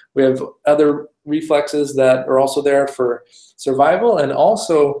feed. We have other reflexes that are also there for survival, and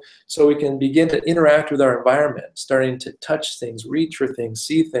also so we can begin to interact with our environment, starting to touch things, reach for things,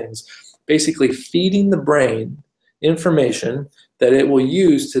 see things, basically feeding the brain information that it will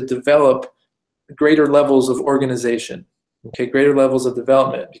use to develop greater levels of organization, okay, greater levels of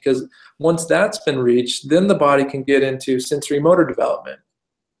development. Because once that's been reached, then the body can get into sensory motor development.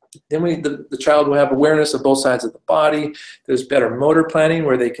 Then the child will have awareness of both sides of the body. There's better motor planning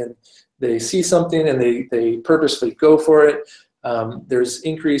where they see something and they purposefully go for it. There's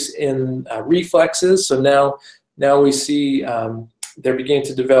increase in reflexes. So now we see they're beginning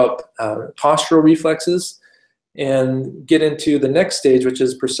to develop postural reflexes, and get into the next stage, which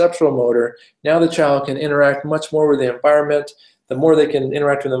is perceptual motor. Now the child can interact much more with the environment. The more they can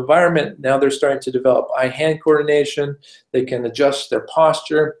interact with the environment, now they're starting to develop eye-hand coordination. They can adjust their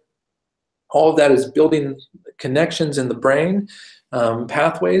posture. All of that is building connections in the brain,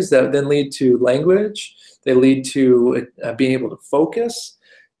 pathways that then lead to language. They lead to being able to focus.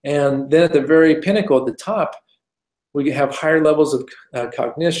 And then at the very pinnacle, at the top, we have higher levels of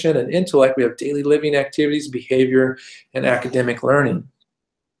cognition and intellect. We have daily living activities, behavior, and academic learning.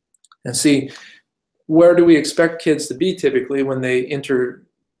 And see, where do we expect kids to be typically when they enter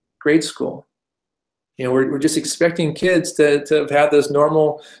grade school? You know, we're just expecting kids to have had this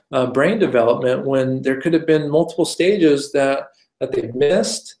normal brain development when there could have been multiple stages that they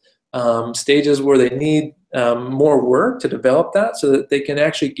missed, stages where they need more work to develop that so that they can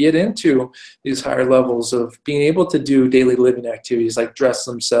actually get into these higher levels of being able to do daily living activities like dress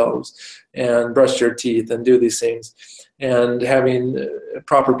themselves and brush their teeth and do these things, and having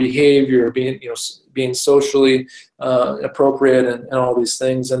proper behavior, being socially appropriate and all these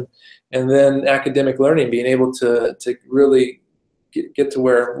things, and then academic learning, being able to really get to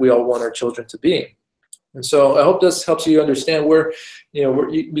where we all want our children to be. And so I hope this helps you understand where,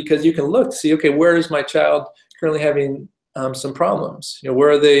 because you can look to see, okay, where is my child currently having some problems?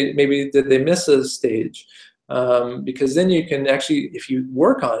 Where are they? Maybe did they miss a stage? Because then you can actually, if you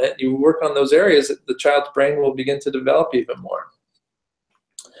work on it, you work on those areas, the child's brain will begin to develop even more.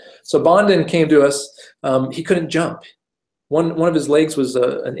 So Bondin came to us. He couldn't jump. One of his legs was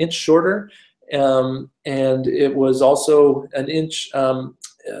an inch shorter, and it was also an inch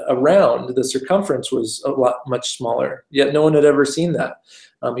around. The circumference was much smaller, yet no one had ever seen that.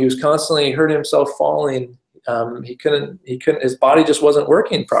 He was constantly hurting himself falling. He couldn't, his body just wasn't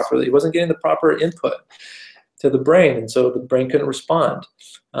working properly. He wasn't getting the proper input to the brain, and so the brain couldn't respond.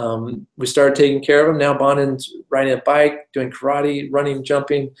 We started taking care of him. Now Bondin's riding a bike, doing karate, running,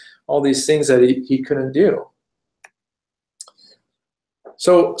 jumping, all these things that he couldn't do.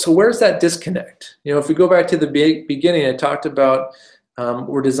 So where's that disconnect? If we go back to the beginning, I talked about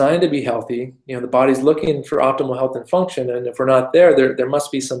we're designed to be healthy. The body's looking for optimal health and function, and if we're not there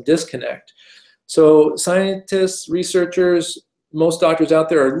must be some disconnect. So scientists, researchers, most doctors out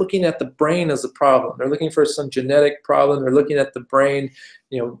there are looking at the brain as a problem. They're looking for some genetic problem. They're looking at the brain,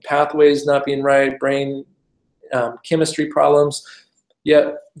 pathways not being right, brain chemistry problems.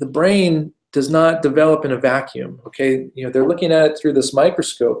 Yet the brain does not develop in a vacuum. Okay, they're looking at it through this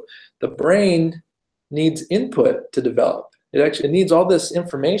microscope. The brain needs input to develop. It actually needs all this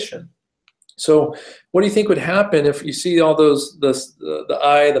information. So what do you think would happen if you see all those, the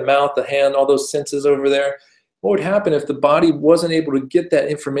eye, the mouth, the hand, all those senses over there? What would happen if the body wasn't able to get that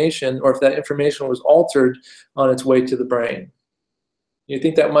information, or if that information was altered on its way to the brain? You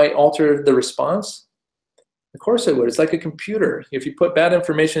think that might alter the response? Of course it would. It's like a computer. If you put bad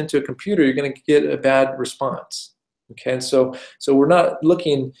information into a computer, you're going to get a bad response. Okay, and so we're not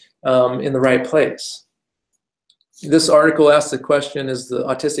looking in the right place. This article asks the question, is the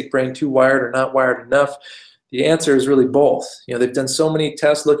autistic brain too wired or not wired enough? The answer is really both. You know, they've done so many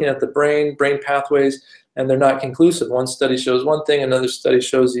tests looking at the brain pathways, and they're not conclusive. One study shows one thing, another study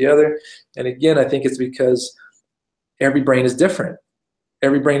shows the other. And again, I think it's because every brain is different.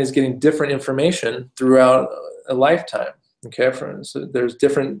 Every brain is getting different information throughout a lifetime. Okay, so there's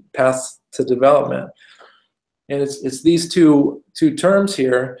different paths to development. And it's these two terms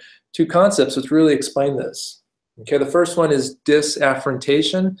here, two concepts which really explain this. Okay, the first one is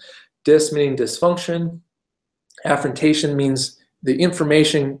disafferentation. Dis meaning dysfunction. Afferentation means the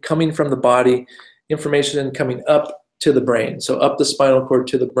information coming from the body, information coming up to the brain, so up the spinal cord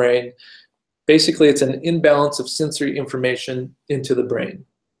to the brain. Basically, it's an imbalance of sensory information into the brain.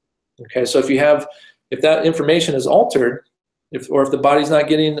 Okay, so if that information is altered, or if the body's not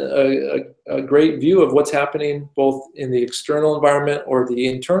getting a great view of what's happening both in the external environment or the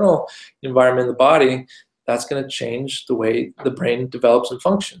internal environment of the body, that's going to change the way the brain develops and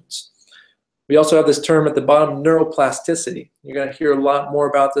functions. We also have this term at the bottom, neuroplasticity. You're going to hear a lot more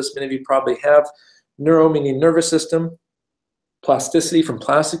about this. Many of you probably have. Neuro meaning nervous system, plasticity from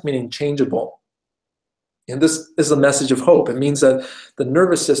plastic meaning changeable. And this is a message of hope. It means that the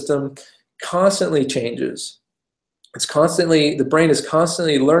nervous system constantly changes. The brain is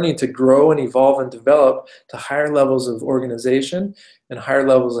constantly learning to grow and evolve and develop to higher levels of organization and higher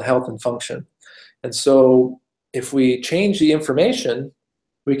levels of health and function. And so if we change the information,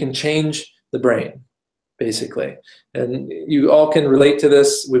 we can change the brain, basically. And you all can relate to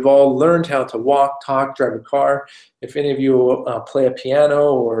this. We've all learned how to walk, talk, drive a car. If any of you play a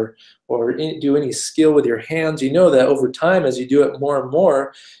piano or do any skill with your hands, you know that over time, as you do it more and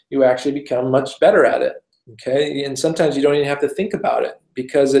more, you actually become much better at it. Okay, and sometimes you don't even have to think about it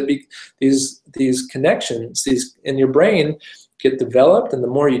because these connections in your brain get developed, and the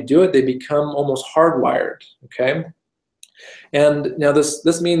more you do it, they become almost hardwired. Okay, and now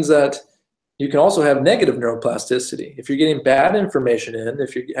this means that you can also have negative neuroplasticity. If you're getting bad information in,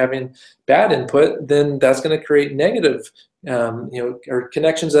 if you're having bad input, then that's going to create negative, or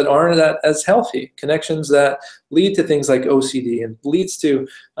connections that aren't as healthy, connections that lead to things like OCD and leads to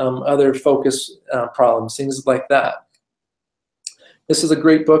other focus problems, things like that. This is a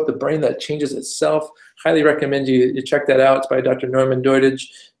great book, The Brain That Changes Itself. Highly recommend you check that out. It's by Dr. Norman Doidge,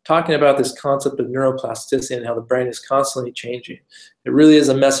 talking about this concept of neuroplasticity and how the brain is constantly changing. It really is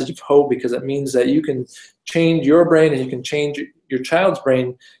a message of hope because it means that you can change your brain and you can change your child's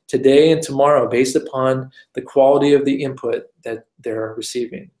brain today and tomorrow based upon the quality of the input that they're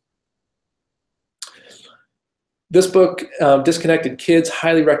receiving. This book, Disconnected Kids,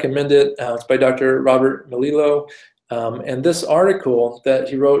 highly recommend it. It's by Dr. Robert Melillo. And this article that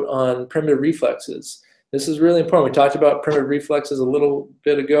he wrote on primitive reflexes, this is really important. We talked about primitive reflexes a little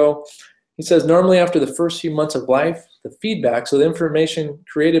bit ago. He says, normally after the first few months of life, the feedback, so the information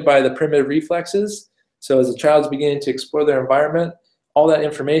created by the primitive reflexes, so as the child's beginning to explore their environment, all that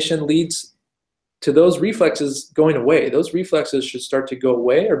information leads to those reflexes going away. Those reflexes should start to go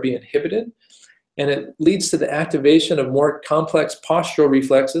away or be inhibited. And it leads to the activation of more complex postural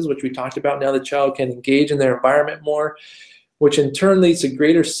reflexes, which we talked about. Now the child can engage in their environment more, which in turn leads to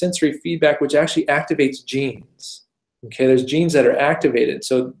greater sensory feedback, which actually activates genes. Okay, there's genes that are activated.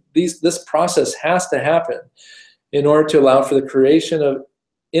 So this process has to happen in order to allow for the creation of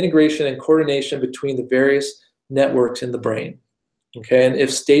integration and coordination between the various networks in the brain. Okay, and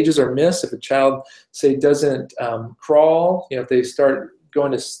if stages are missed, if a child, say, doesn't crawl, if they start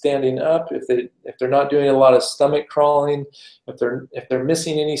going to standing up, if they're not doing a lot of stomach crawling, if they're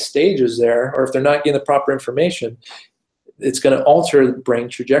missing any stages there, or if they're not getting the proper information, it's going to alter the brain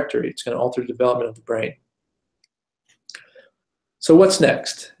trajectory. It's going to alter the development of the brain. So what's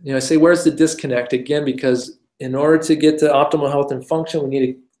next? I say, where's the disconnect? Again, because in order to get to optimal health and function, we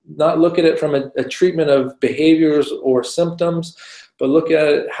need to not look at it from a treatment of behaviors or symptoms, but look at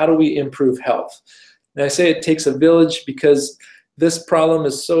it, how do we improve health? And I say it takes a village because this problem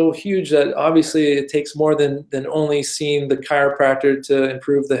is so huge that obviously it takes more than only seeing the chiropractor to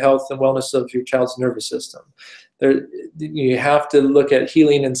improve the health and wellness of your child's nervous system. You have to look at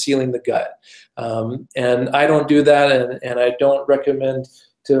healing and sealing the gut. And I don't do that, and I don't recommend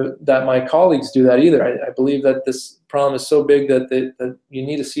that my colleagues do that either. I believe that this problem is so big that you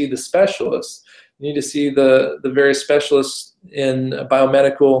need to see the specialists. You need to see the various specialists in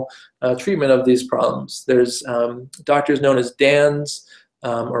biomedical treatment of these problems. There's doctors known as DANs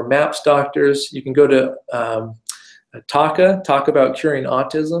or MAPS doctors. You can go to TACA, Talk About Curing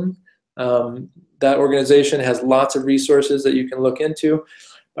Autism. That organization has lots of resources that you can look into.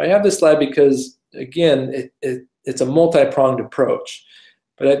 But I have this slide because, again, it's a multi-pronged approach.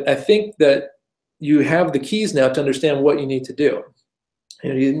 But I think that you have the keys now to understand what you need to do.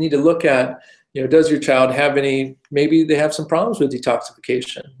 You need to look at, does your child have any, maybe they have some problems with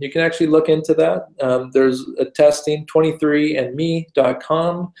detoxification. You can actually look into that. There's a testing,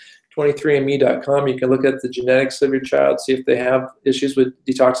 23andme.com, 23andme.com. You can look at the genetics of your child, see if they have issues with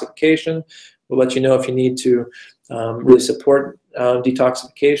detoxification. We'll let you know if you need to really support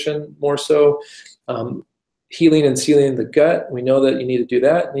detoxification more so. Healing and sealing the gut, we know that you need to do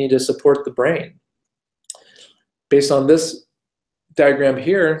that. You need to support the brain. Based on this diagram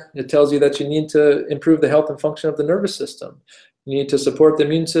here, it tells you that you need to improve the health and function of the nervous system. You need to support the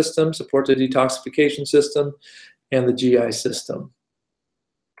immune system, support the detoxification system, and the GI system.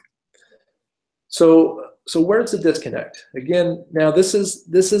 So where's the disconnect? Again, now this is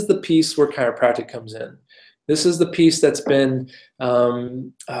the piece where chiropractic comes in. This is the piece that's been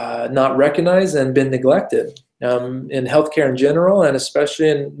not recognized and been neglected in healthcare in general, and especially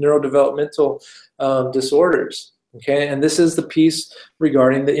in neurodevelopmental disorders. Okay, and this is the piece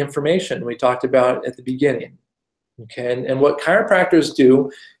regarding the information we talked about at the beginning. Okay, and what chiropractors do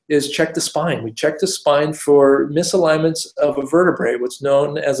is check the spine. We check the spine for misalignments of a vertebrae, what's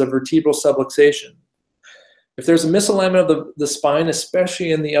known as a vertebral subluxation. If there's a misalignment of the spine,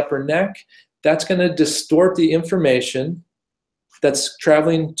 especially in the upper neck, that's going to distort the information that's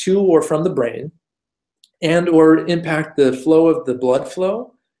traveling to or from the brain, and or impact the flow of the blood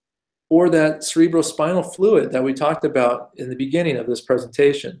flow, or that cerebrospinal fluid that we talked about in the beginning of this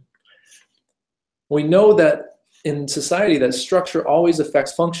presentation. We know that in society that structure always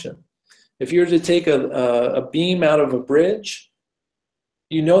affects function. If you were to take a beam out of a bridge,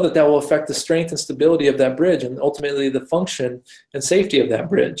 you know that will affect the strength and stability of that bridge, and ultimately the function and safety of that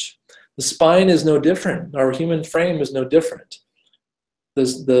bridge. The spine is no different. Our human frame is no different.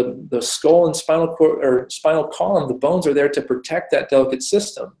 The skull and spinal cord, or spinal column, the bones are there to protect that delicate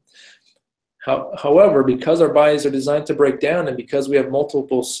system. However, because our bodies are designed to break down, and because we have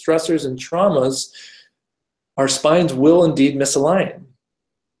multiple stressors and traumas, our spines will indeed misalign.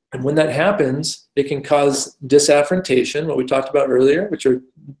 And when that happens, it can cause disafferentation, what we talked about earlier, which are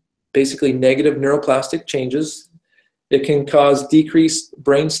basically negative neuroplastic changes. It can cause decreased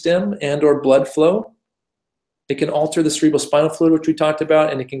brainstem and or blood flow. It can alter the cerebrospinal fluid, which we talked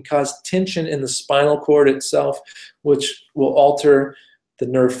about, and it can cause tension in the spinal cord itself, which will alter the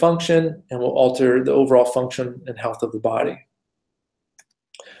nerve function and will alter the overall function and health of the body.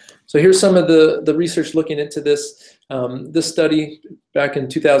 So here's some of the research looking into this. This study back in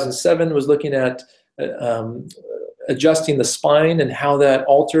 2007 was looking at adjusting the spine and how that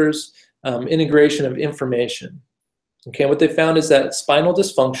alters integration of information. Okay, what they found is that spinal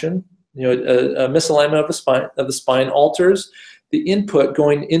dysfunction, a misalignment of the spine alters the input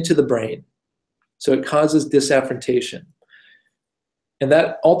going into the brain. So it causes disafferentation. And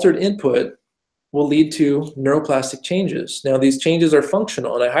that altered input will lead to neuroplastic changes. Now, these changes are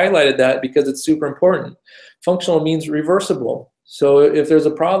functional, and I highlighted that because it's super important. Functional means reversible. So if there's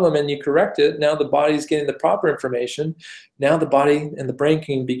a problem and you correct it, now the body's getting the proper information. Now the body and the brain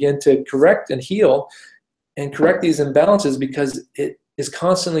can begin to correct and heal and correct these imbalances, because it is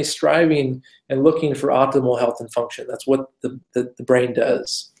constantly striving and looking for optimal health and function. That's what the brain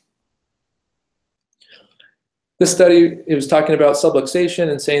does. This study, it was talking about subluxation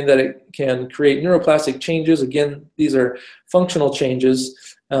and saying that it can create neuroplastic changes. Again, these are functional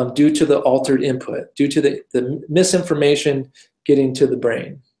changes due to the altered input, due to the misinformation getting to the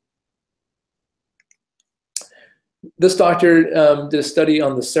brain. This doctor did a study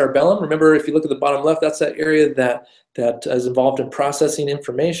on the cerebellum. Remember, if you look at the bottom left, that's that area that is involved in processing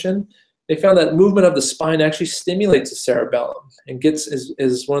information. They found that movement of the spine actually stimulates the cerebellum and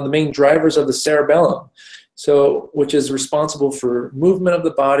is one of the main drivers of the cerebellum. So, which is responsible for movement of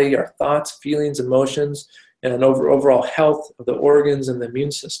the body, our thoughts, feelings, emotions, and overall health of the organs and the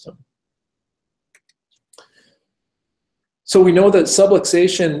immune system. So we know that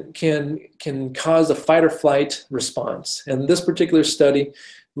subluxation can cause a fight or flight response. And this particular study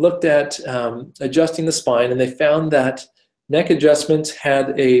looked at adjusting the spine, and they found that neck adjustments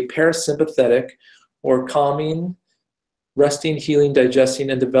had a parasympathetic or calming, resting, healing, digesting,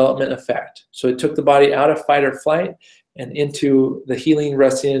 and development effect. So it took the body out of fight or flight and into the healing,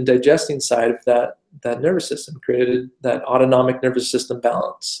 resting, and digesting side of that nervous system, created that autonomic nervous system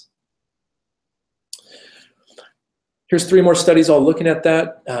balance. Here's 3 more studies all looking at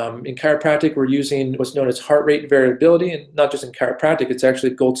that. In chiropractic, we're using what's known as heart rate variability, and not just in chiropractic, it's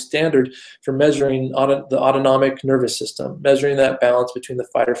actually gold standard for measuring the autonomic nervous system, measuring that balance between the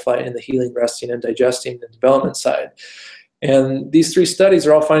fight or flight and the healing, resting, and digesting and development side. And these 3 studies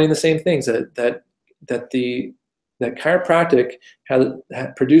are all finding the same things, that the that chiropractic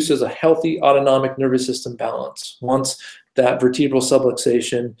produces a healthy autonomic nervous system balance once that vertebral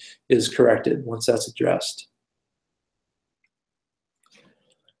subluxation is corrected, once that's addressed.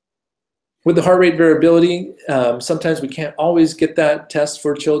 With the heart rate variability, sometimes we can't always get that test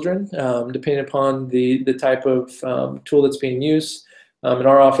for children, depending upon the type of tool that's being used. In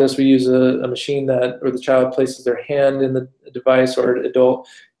our office, we use a machine where the child places their hand in the device, or an adult,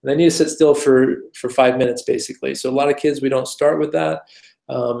 and they need to sit still for 5 minutes, basically. So a lot of kids, we don't start with that.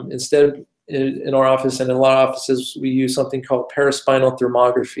 Instead, in our office and in a lot of offices, we use something called paraspinal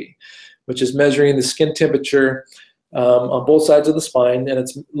thermography, which is measuring the skin temperature on both sides of the spine, and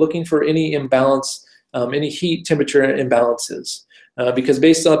it's looking for any imbalance, any heat temperature imbalances. Because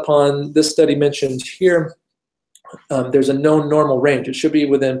based upon this study mentioned here, there's a known normal range. It should be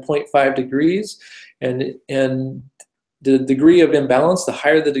within 0.5 degrees, and the degree of imbalance, the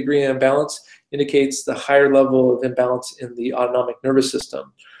higher the degree of imbalance, indicates the higher level of imbalance in the autonomic nervous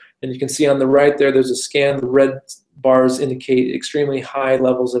system. And you can see on the right there, there's a scan. The red bars indicate extremely high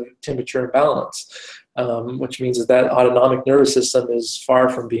levels of temperature imbalance, which means that autonomic nervous system is far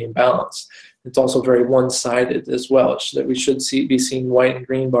from being balanced. It's also very one-sided as well, that we should be seeing white and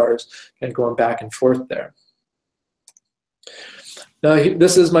green bars and going back and forth there. Now,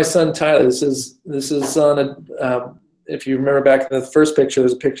 this is my son Tyler. This is on a. If you remember back in the first picture,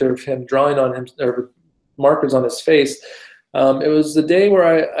 there's a picture of him drawing on him, or markers on his face. It was the day where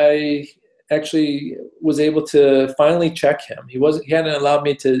I actually was able to finally check him. He hadn't allowed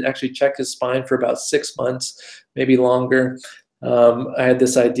me to actually check his spine for about 6 months, maybe longer. I had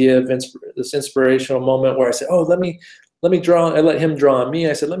this idea of this inspirational moment where I said, "Oh, let me draw." I let him draw on me.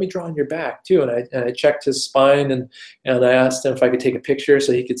 I said, "Let me draw on your back too." And I checked his spine, and I asked him if I could take a picture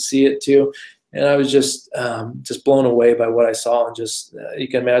so he could see it too. And I was just blown away by what I saw, and just you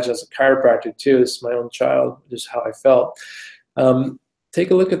can imagine as a chiropractor too. This is my own child, just how I felt.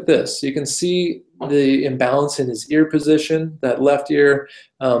 Take a look at this. You can see the imbalance in his ear position. That left ear,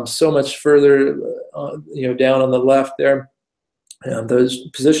 so much further, down on the left there. Those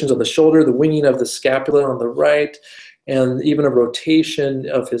positions of the shoulder, the winging of the scapula on the right, and even a rotation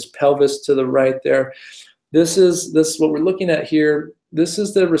of his pelvis to the right there. This what we're looking at here. This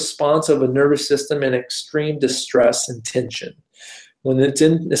is the response of a nervous system in extreme distress and tension. When it's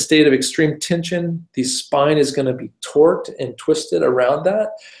in a state of extreme tension, the spine is going to be torqued and twisted around that,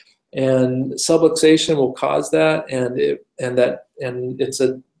 and subluxation will cause that, and it's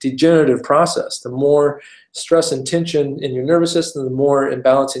a degenerative process. The more stress and tension in your nervous system, the more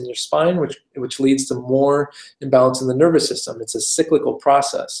imbalance in your spine, which leads to more imbalance in the nervous system. It's a cyclical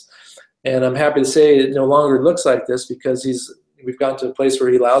process, and I'm happy to say it no longer looks like this, because we've gotten to a place where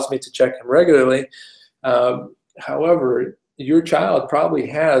he allows me to check him regularly. However, your child probably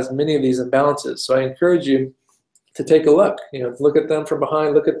has many of these imbalances. So I encourage you to take a look. Look at them from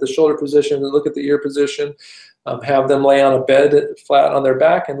behind, look at the shoulder position, and look at the ear position. Have them lay on a bed flat on their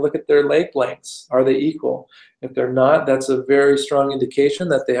back and look at their leg lengths. Are they equal? If they're not, that's a very strong indication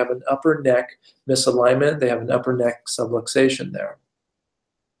that they have an upper neck misalignment. They have an upper neck subluxation there.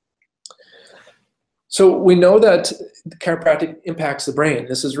 So we know that chiropractic impacts the brain.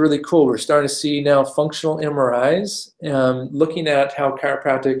 This is really cool. We're starting to see now functional MRIs looking at how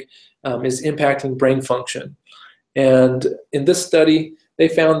chiropractic is impacting brain function. And in this study, they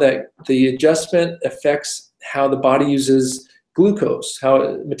found that the adjustment affects how the body uses glucose, how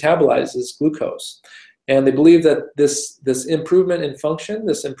it metabolizes glucose. And they believe that this improvement in function,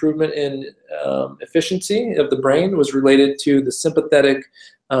 this improvement in efficiency of the brain was related to the sympathetic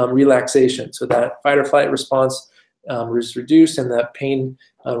relaxation. So that fight or flight response was reduced, and that pain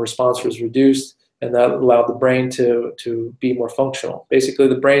response was reduced, and that allowed the brain to be more functional. Basically,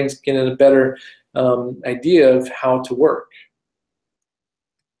 the brain's getting a better idea of how to work.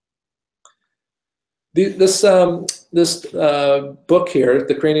 This book here,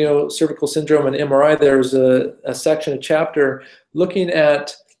 the Craniocervical Syndrome and MRI, there's a section, a chapter looking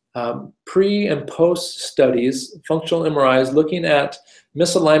at pre and post studies, functional MRIs, looking at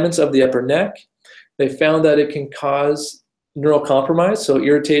misalignments of the upper neck. They found that it can cause neural compromise, so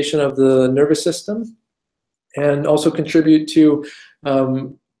irritation of the nervous system, and also contribute to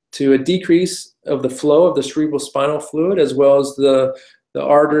a decrease of the flow of the cerebral spinal fluid, as well as the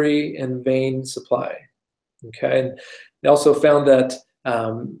artery and vein supply. Okay, and they also found that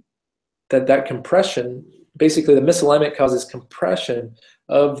that compression, basically the misalignment causes compression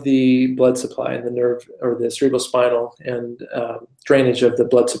of the blood supply in the nerve, or the cerebral spinal, and drainage of the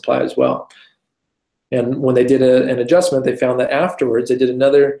blood supply as well. And when they did an adjustment, they found that afterwards they did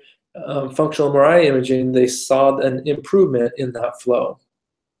another functional MRI imaging. They saw an improvement in that flow.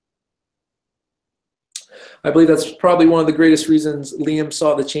 I believe that's probably one of the greatest reasons Liam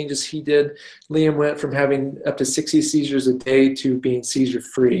saw the changes he did. Liam went from having up to 60 seizures a day to being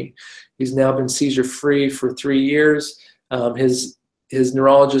seizure-free. He's now been seizure-free for 3 years. His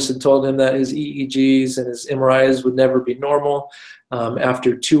neurologist had told him that his EEGs and his MRIs would never be normal.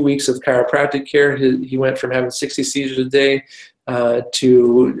 After 2 weeks of chiropractic care, he went from having 60 seizures a day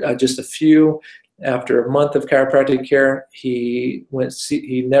to just a few. After a month of chiropractic care, he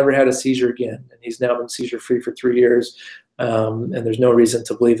never had a seizure again, and he's now been seizure-free for 3 years, and there's no reason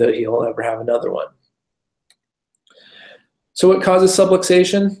to believe that he'll ever have another one. So what causes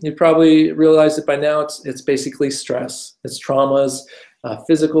subluxation? You probably realized it by now. It's basically stress. It's traumas,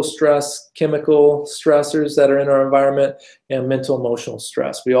 physical stress, chemical stressors that are in our environment, and mental emotional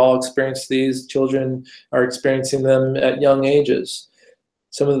stress. We all experience these. Children are experiencing them at young ages.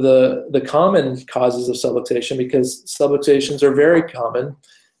 Some of the common causes of subluxation, because subluxations are very common,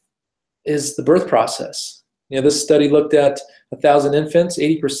 is the birth process. This study looked at 1,000 infants.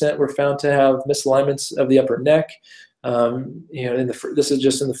 80% were found to have misalignments of the upper neck. This is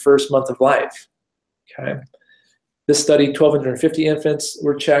just in the first month of life. Okay. This study, 1,250 infants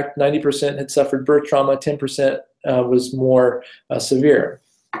were checked. 90% had suffered birth trauma. 10% was more severe.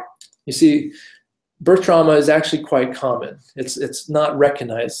 You see, birth trauma is actually quite common. It's not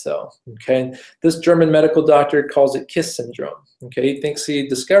recognized though. Okay. This German medical doctor calls it KISS syndrome. Okay. He thinks he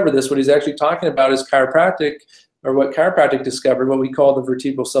discovered this. What he's actually talking about is chiropractic, or what chiropractic discovered, what we call the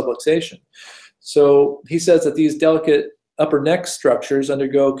vertebral subluxation. So he says that these delicate upper neck structures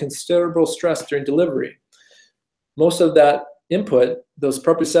undergo considerable stress during delivery. Most of that input, those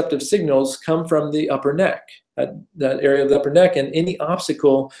proprioceptive signals, come from the upper neck, that area of the upper neck, and any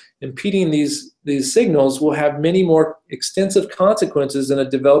obstacle impeding these signals will have many more extensive consequences in a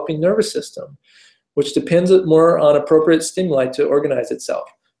developing nervous system, which depends more on appropriate stimuli to organize itself.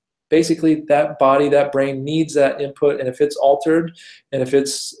 Basically, that body, that brain needs that input, and if it's altered, and if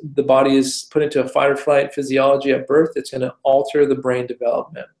the body is put into a fight or flight physiology at birth, it's going to alter the brain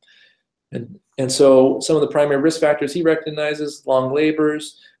development. And so some of the primary risk factors he recognizes: long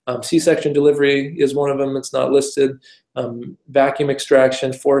labors, C-section delivery is one of them. It's not listed. Vacuum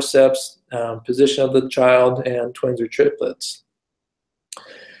extraction, forceps, position of the child, and twins or triplets.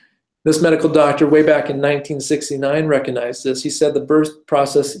 This medical doctor, way back in 1969, recognized this. He said the birth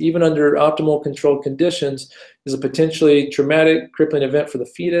process, even under optimal controlled conditions, is a potentially traumatic, crippling event for the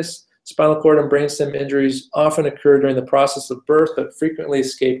fetus. Spinal cord and brainstem injuries often occur during the process of birth, but frequently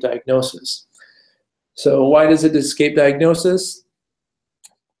escape diagnosis. So why does it escape diagnosis?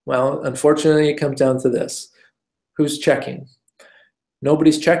 Well, unfortunately, it comes down to this. Who's checking?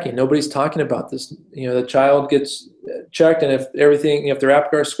 Nobody's checking. Nobody's talking about this. The child gets checked, and if their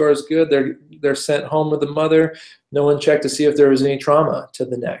APGAR score is good, they're sent home with the mother. No one checked to see if there was any trauma to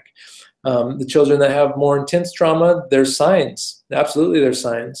the neck. The children that have more intense trauma, there's signs. Absolutely, there's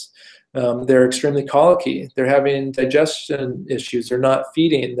signs. They're extremely colicky. They're having digestion issues. They're not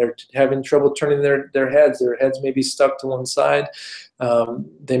feeding. They're having trouble turning their heads. Their heads may be stuck to one side.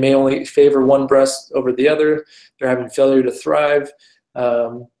 They may only favor one breast over the other. They're having failure to thrive.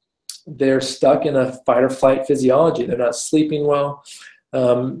 They're stuck in a fight or flight physiology. They're not sleeping well.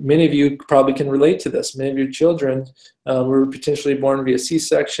 Many of you probably can relate to this. Many of your children were potentially born via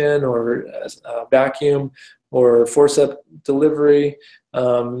C-section or vacuum or forceps delivery.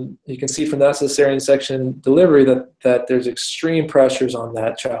 You can see from that cesarean section delivery that there's extreme pressures on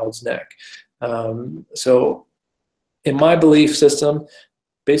that child's neck. So in my belief system,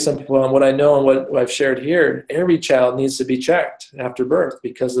 based on what I know and what I've shared here, every child needs to be checked after birth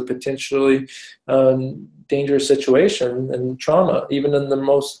because of potentially dangerous situation and trauma, even in the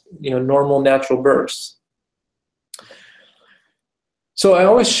most normal natural births. So I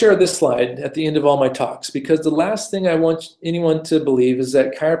always share this slide at the end of all my talks because the last thing I want anyone to believe is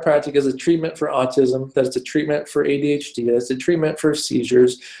that chiropractic is a treatment for autism, that it's a treatment for ADHD, that it's a treatment for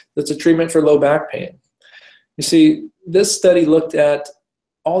seizures, that it's a treatment for low back pain. You see, this study looked at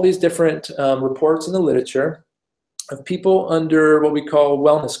all these different reports in the literature of people under what we call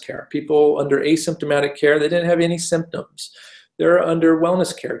wellness care, people under asymptomatic care. They didn't have any symptoms. They're under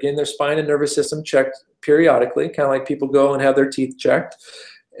wellness care, getting their spine and nervous system checked periodically, kind of like people go and have their teeth checked.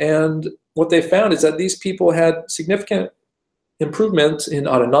 And what they found is that these people had significant improvements in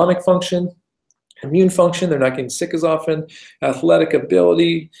autonomic function, immune function, they're not getting sick as often, athletic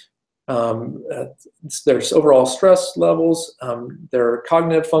ability, their overall stress levels, their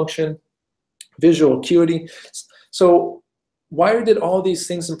cognitive function, visual acuity. So why did all these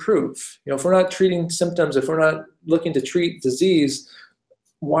things improve? If we're not treating symptoms, if we're not looking to treat disease,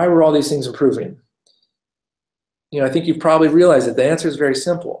 why were all these things improving? I think you've probably realized that the answer is very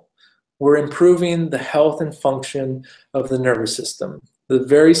simple. we're improving the health and function of the nervous system, the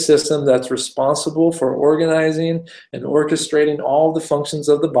very system that's responsible for organizing and orchestrating all the functions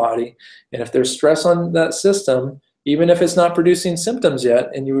of the body. And if there's stress on that system, even if it's not producing symptoms yet,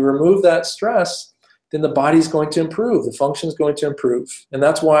 and you remove that stress, then the body's going to improve, the function's going to improve. And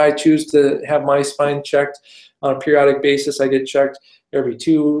that's why I choose to have my spine checked on a periodic basis. I get checked every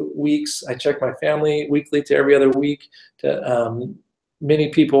 2 weeks. I check my family weekly to every other week. Many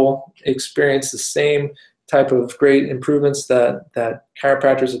people experience the same type of great improvements that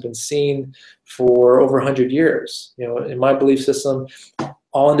chiropractors have been seeing for over 100 years. You know, in my belief system,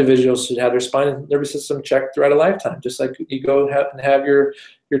 all individuals should have their spine and nervous system checked throughout a lifetime, just like you go and have your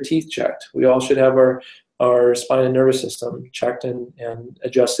teeth checked. We all should have our spine and nervous system checked and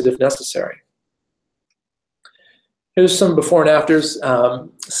adjusted if necessary. Here's some before and afters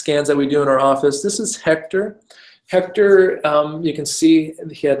scans that we do in our office. This is Hector. Hector, you can see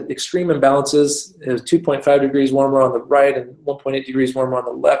he had extreme imbalances. It was 2.5 degrees warmer on the right and 1.8 degrees warmer on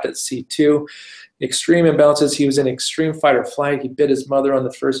the left at C2. Extreme imbalances. He was in extreme fight or flight. He bit his mother on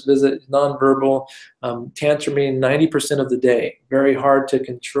the first visit, nonverbal, tantruming 90% of the day. Very hard to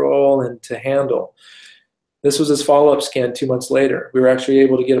control and to handle. This was his follow-up scan 2 months later. We were actually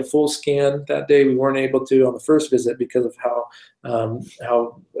able to get a full scan that day. We weren't able to on the first visit because of how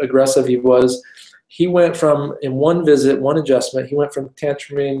aggressive he was. He went from, in one visit, one adjustment, he went from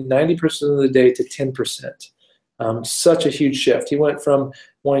tantruming 90% of the day to 10%. Such a huge shift. He went from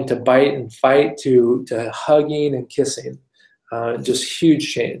wanting to bite and fight to hugging and kissing. Just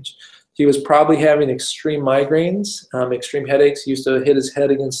huge change. He was probably having extreme migraines, extreme headaches. He used to hit his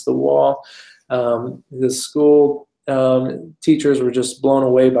head against the wall. The school teachers were just blown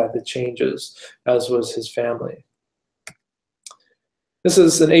away by the changes, as was his family. This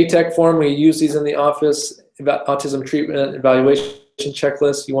is an ATEC form. We use these in the office, autism treatment evaluation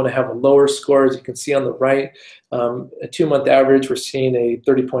checklist. You want to have a lower score, as you can see on the right. A 2-month average, we're seeing a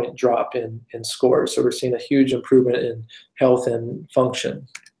 30-point drop in scores. So we're seeing a huge improvement in health and function.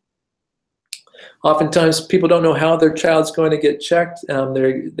 Oftentimes, people don't know how their child's going to get checked.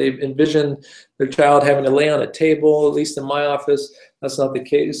 They've envisioned their child having to lay on a table. At least in my office, that's not the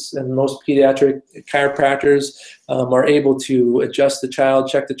case. And most pediatric chiropractors are able to adjust the child,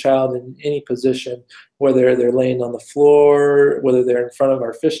 check the child in any position, whether they're laying on the floor, whether they're in front of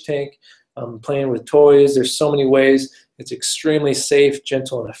our fish tank, playing with toys. There's so many ways. It's extremely safe,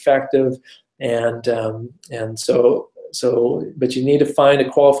 gentle, and effective. But you need to find a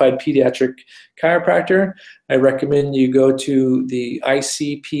qualified pediatric chiropractor. I recommend you go to the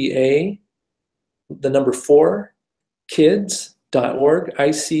ICPA, the number 4, kids.org,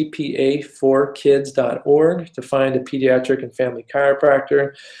 ICPA4kids.org, to find a pediatric and family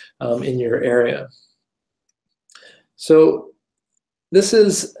chiropractor in your area. So this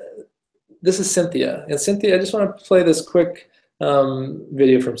is Cynthia. And Cynthia, I just want to play this quick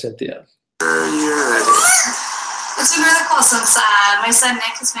video from Cynthia. It's been really cool since my son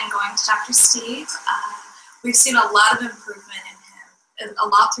Nick has been going to Dr. Steve. We've seen a lot of improvement in him, a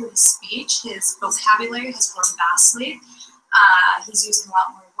lot through his speech. His vocabulary has grown vastly. He's using a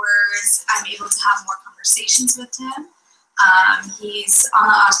lot more words. I'm able to have more conversations with him. He's on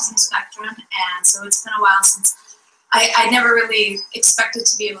the autism spectrum, and so it's been a while since I never really expected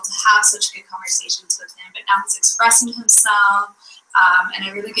to be able to have such good conversations with him, but now he's expressing himself. And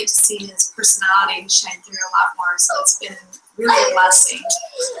I really get to see his personality shine through a lot more, so it's been really a blessing.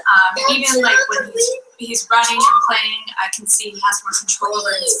 Even like when he's running and playing, I can see he has more control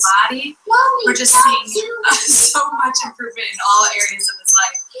over his body. We're just seeing so much improvement in all areas of his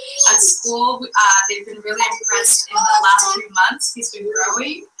life. At school, they've been really impressed in the last 3 months. He's been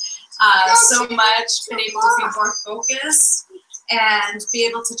growing so much, been able to be more focused and be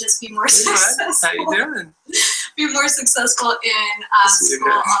able to just be more successful. How you doing? Be more successful in school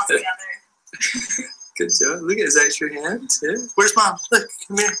altogether. Good job. Look, is that your hand? Yeah. Where's Mom? Look,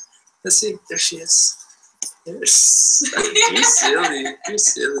 come here. Let's see. There she is. Yes. You're silly. You're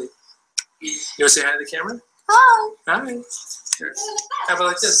silly. You want to say hi to the camera? Hi. Hi. Sure. How about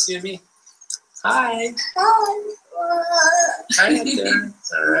like this? You and me. Hi. Hi. Hi up there.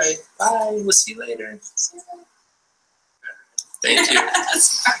 All right. Bye. We'll see you later. Thank you.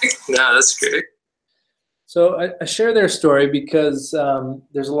 No, that's great. So I share their story because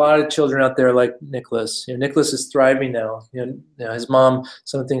there's a lot of children out there like Nicholas. You know, Nicholas is thriving now. You know, his mom,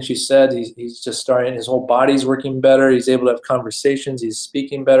 some of the things she said, he's just starting, his whole body's working better. He's able to have conversations. He's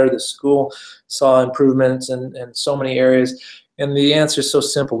speaking better. The school saw improvements in so many areas. And the answer is so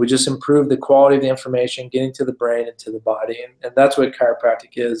simple. We just improve the quality of the information, getting to the brain and to the body. And that's what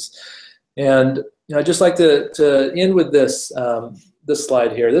chiropractic is. And I'd just like to end with this. this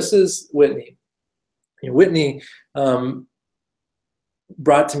slide here. This is Whitney. Whitney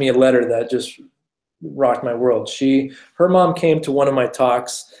brought to me a letter that just rocked my world. Her mom came to one of my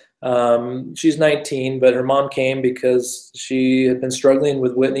talks. She's 19, but her mom came because she had been struggling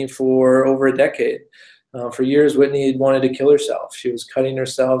with Whitney for over a decade. For years, Whitney had wanted to kill herself. She was cutting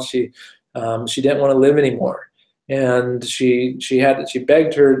herself. She didn't want to live anymore. And she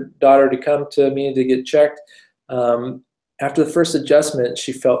begged her daughter to come to me to get checked. After the first adjustment,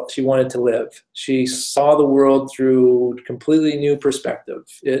 she felt she wanted to live. She saw the world through a completely new perspective.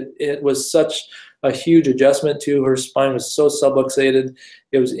 It was such a huge adjustment too. Her spine was so subluxated.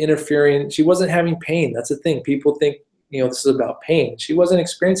 It was interfering. She wasn't having pain. That's the thing. People think, this is about pain. She wasn't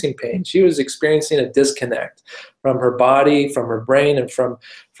experiencing pain. She was experiencing a disconnect from her body, from her brain, and from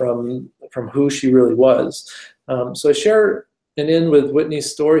who she really was. So I share an end with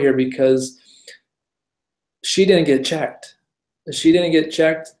Whitney's story here because she didn't get checked. She didn't get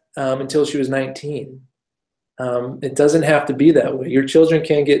checked until she was 19. It doesn't have to be that way. Your children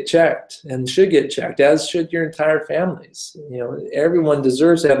can get checked and should get checked, as should your entire families. Everyone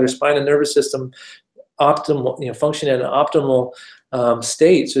deserves to have their spine and nervous system optimal, function in an optimal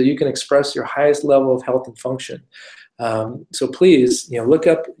state, so you can express your highest level of health and function. So please,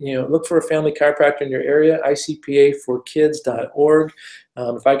 look for a family chiropractor in your area. icpaforkids.org.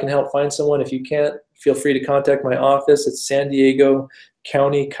 If I can help find someone, if you can't, feel free to contact my office. It's San Diego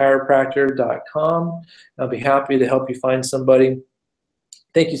County Chiropractor.com. I'll be happy to help you find somebody.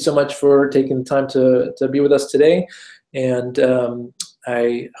 Thank you so much for taking the time to be with us today. And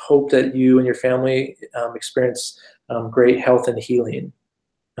I hope that you and your family experience great health and healing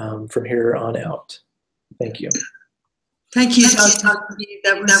from here on out. Thank you. Thank you, Dr. B.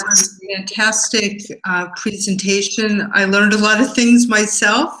 That was a fantastic presentation. I learned a lot of things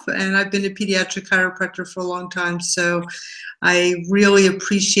myself, and I've been a pediatric chiropractor for a long time, so I really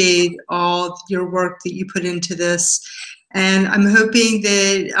appreciate all your work that you put into this. And I'm hoping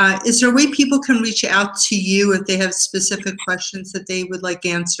that, is there a way people can reach out to you if they have specific questions that they would like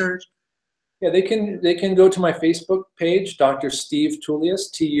answered? Yeah, they can go to my Facebook page, Dr. Steve Tullius,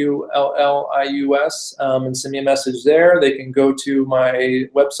 Tullius, and send me a message there. They can go to my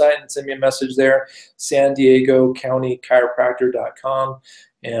website and send me a message there, San Diego County Chiropractor.com,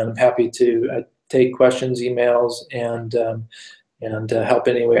 and I'm happy to take questions, emails, and help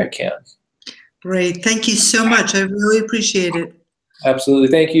any way I can. Great, thank you so much. I really appreciate it. Absolutely,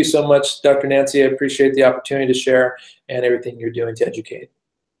 thank you so much, Dr. Nancy. I appreciate the opportunity to share and everything you're doing to educate.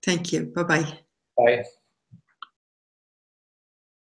 Thank you. Bye-bye. Bye.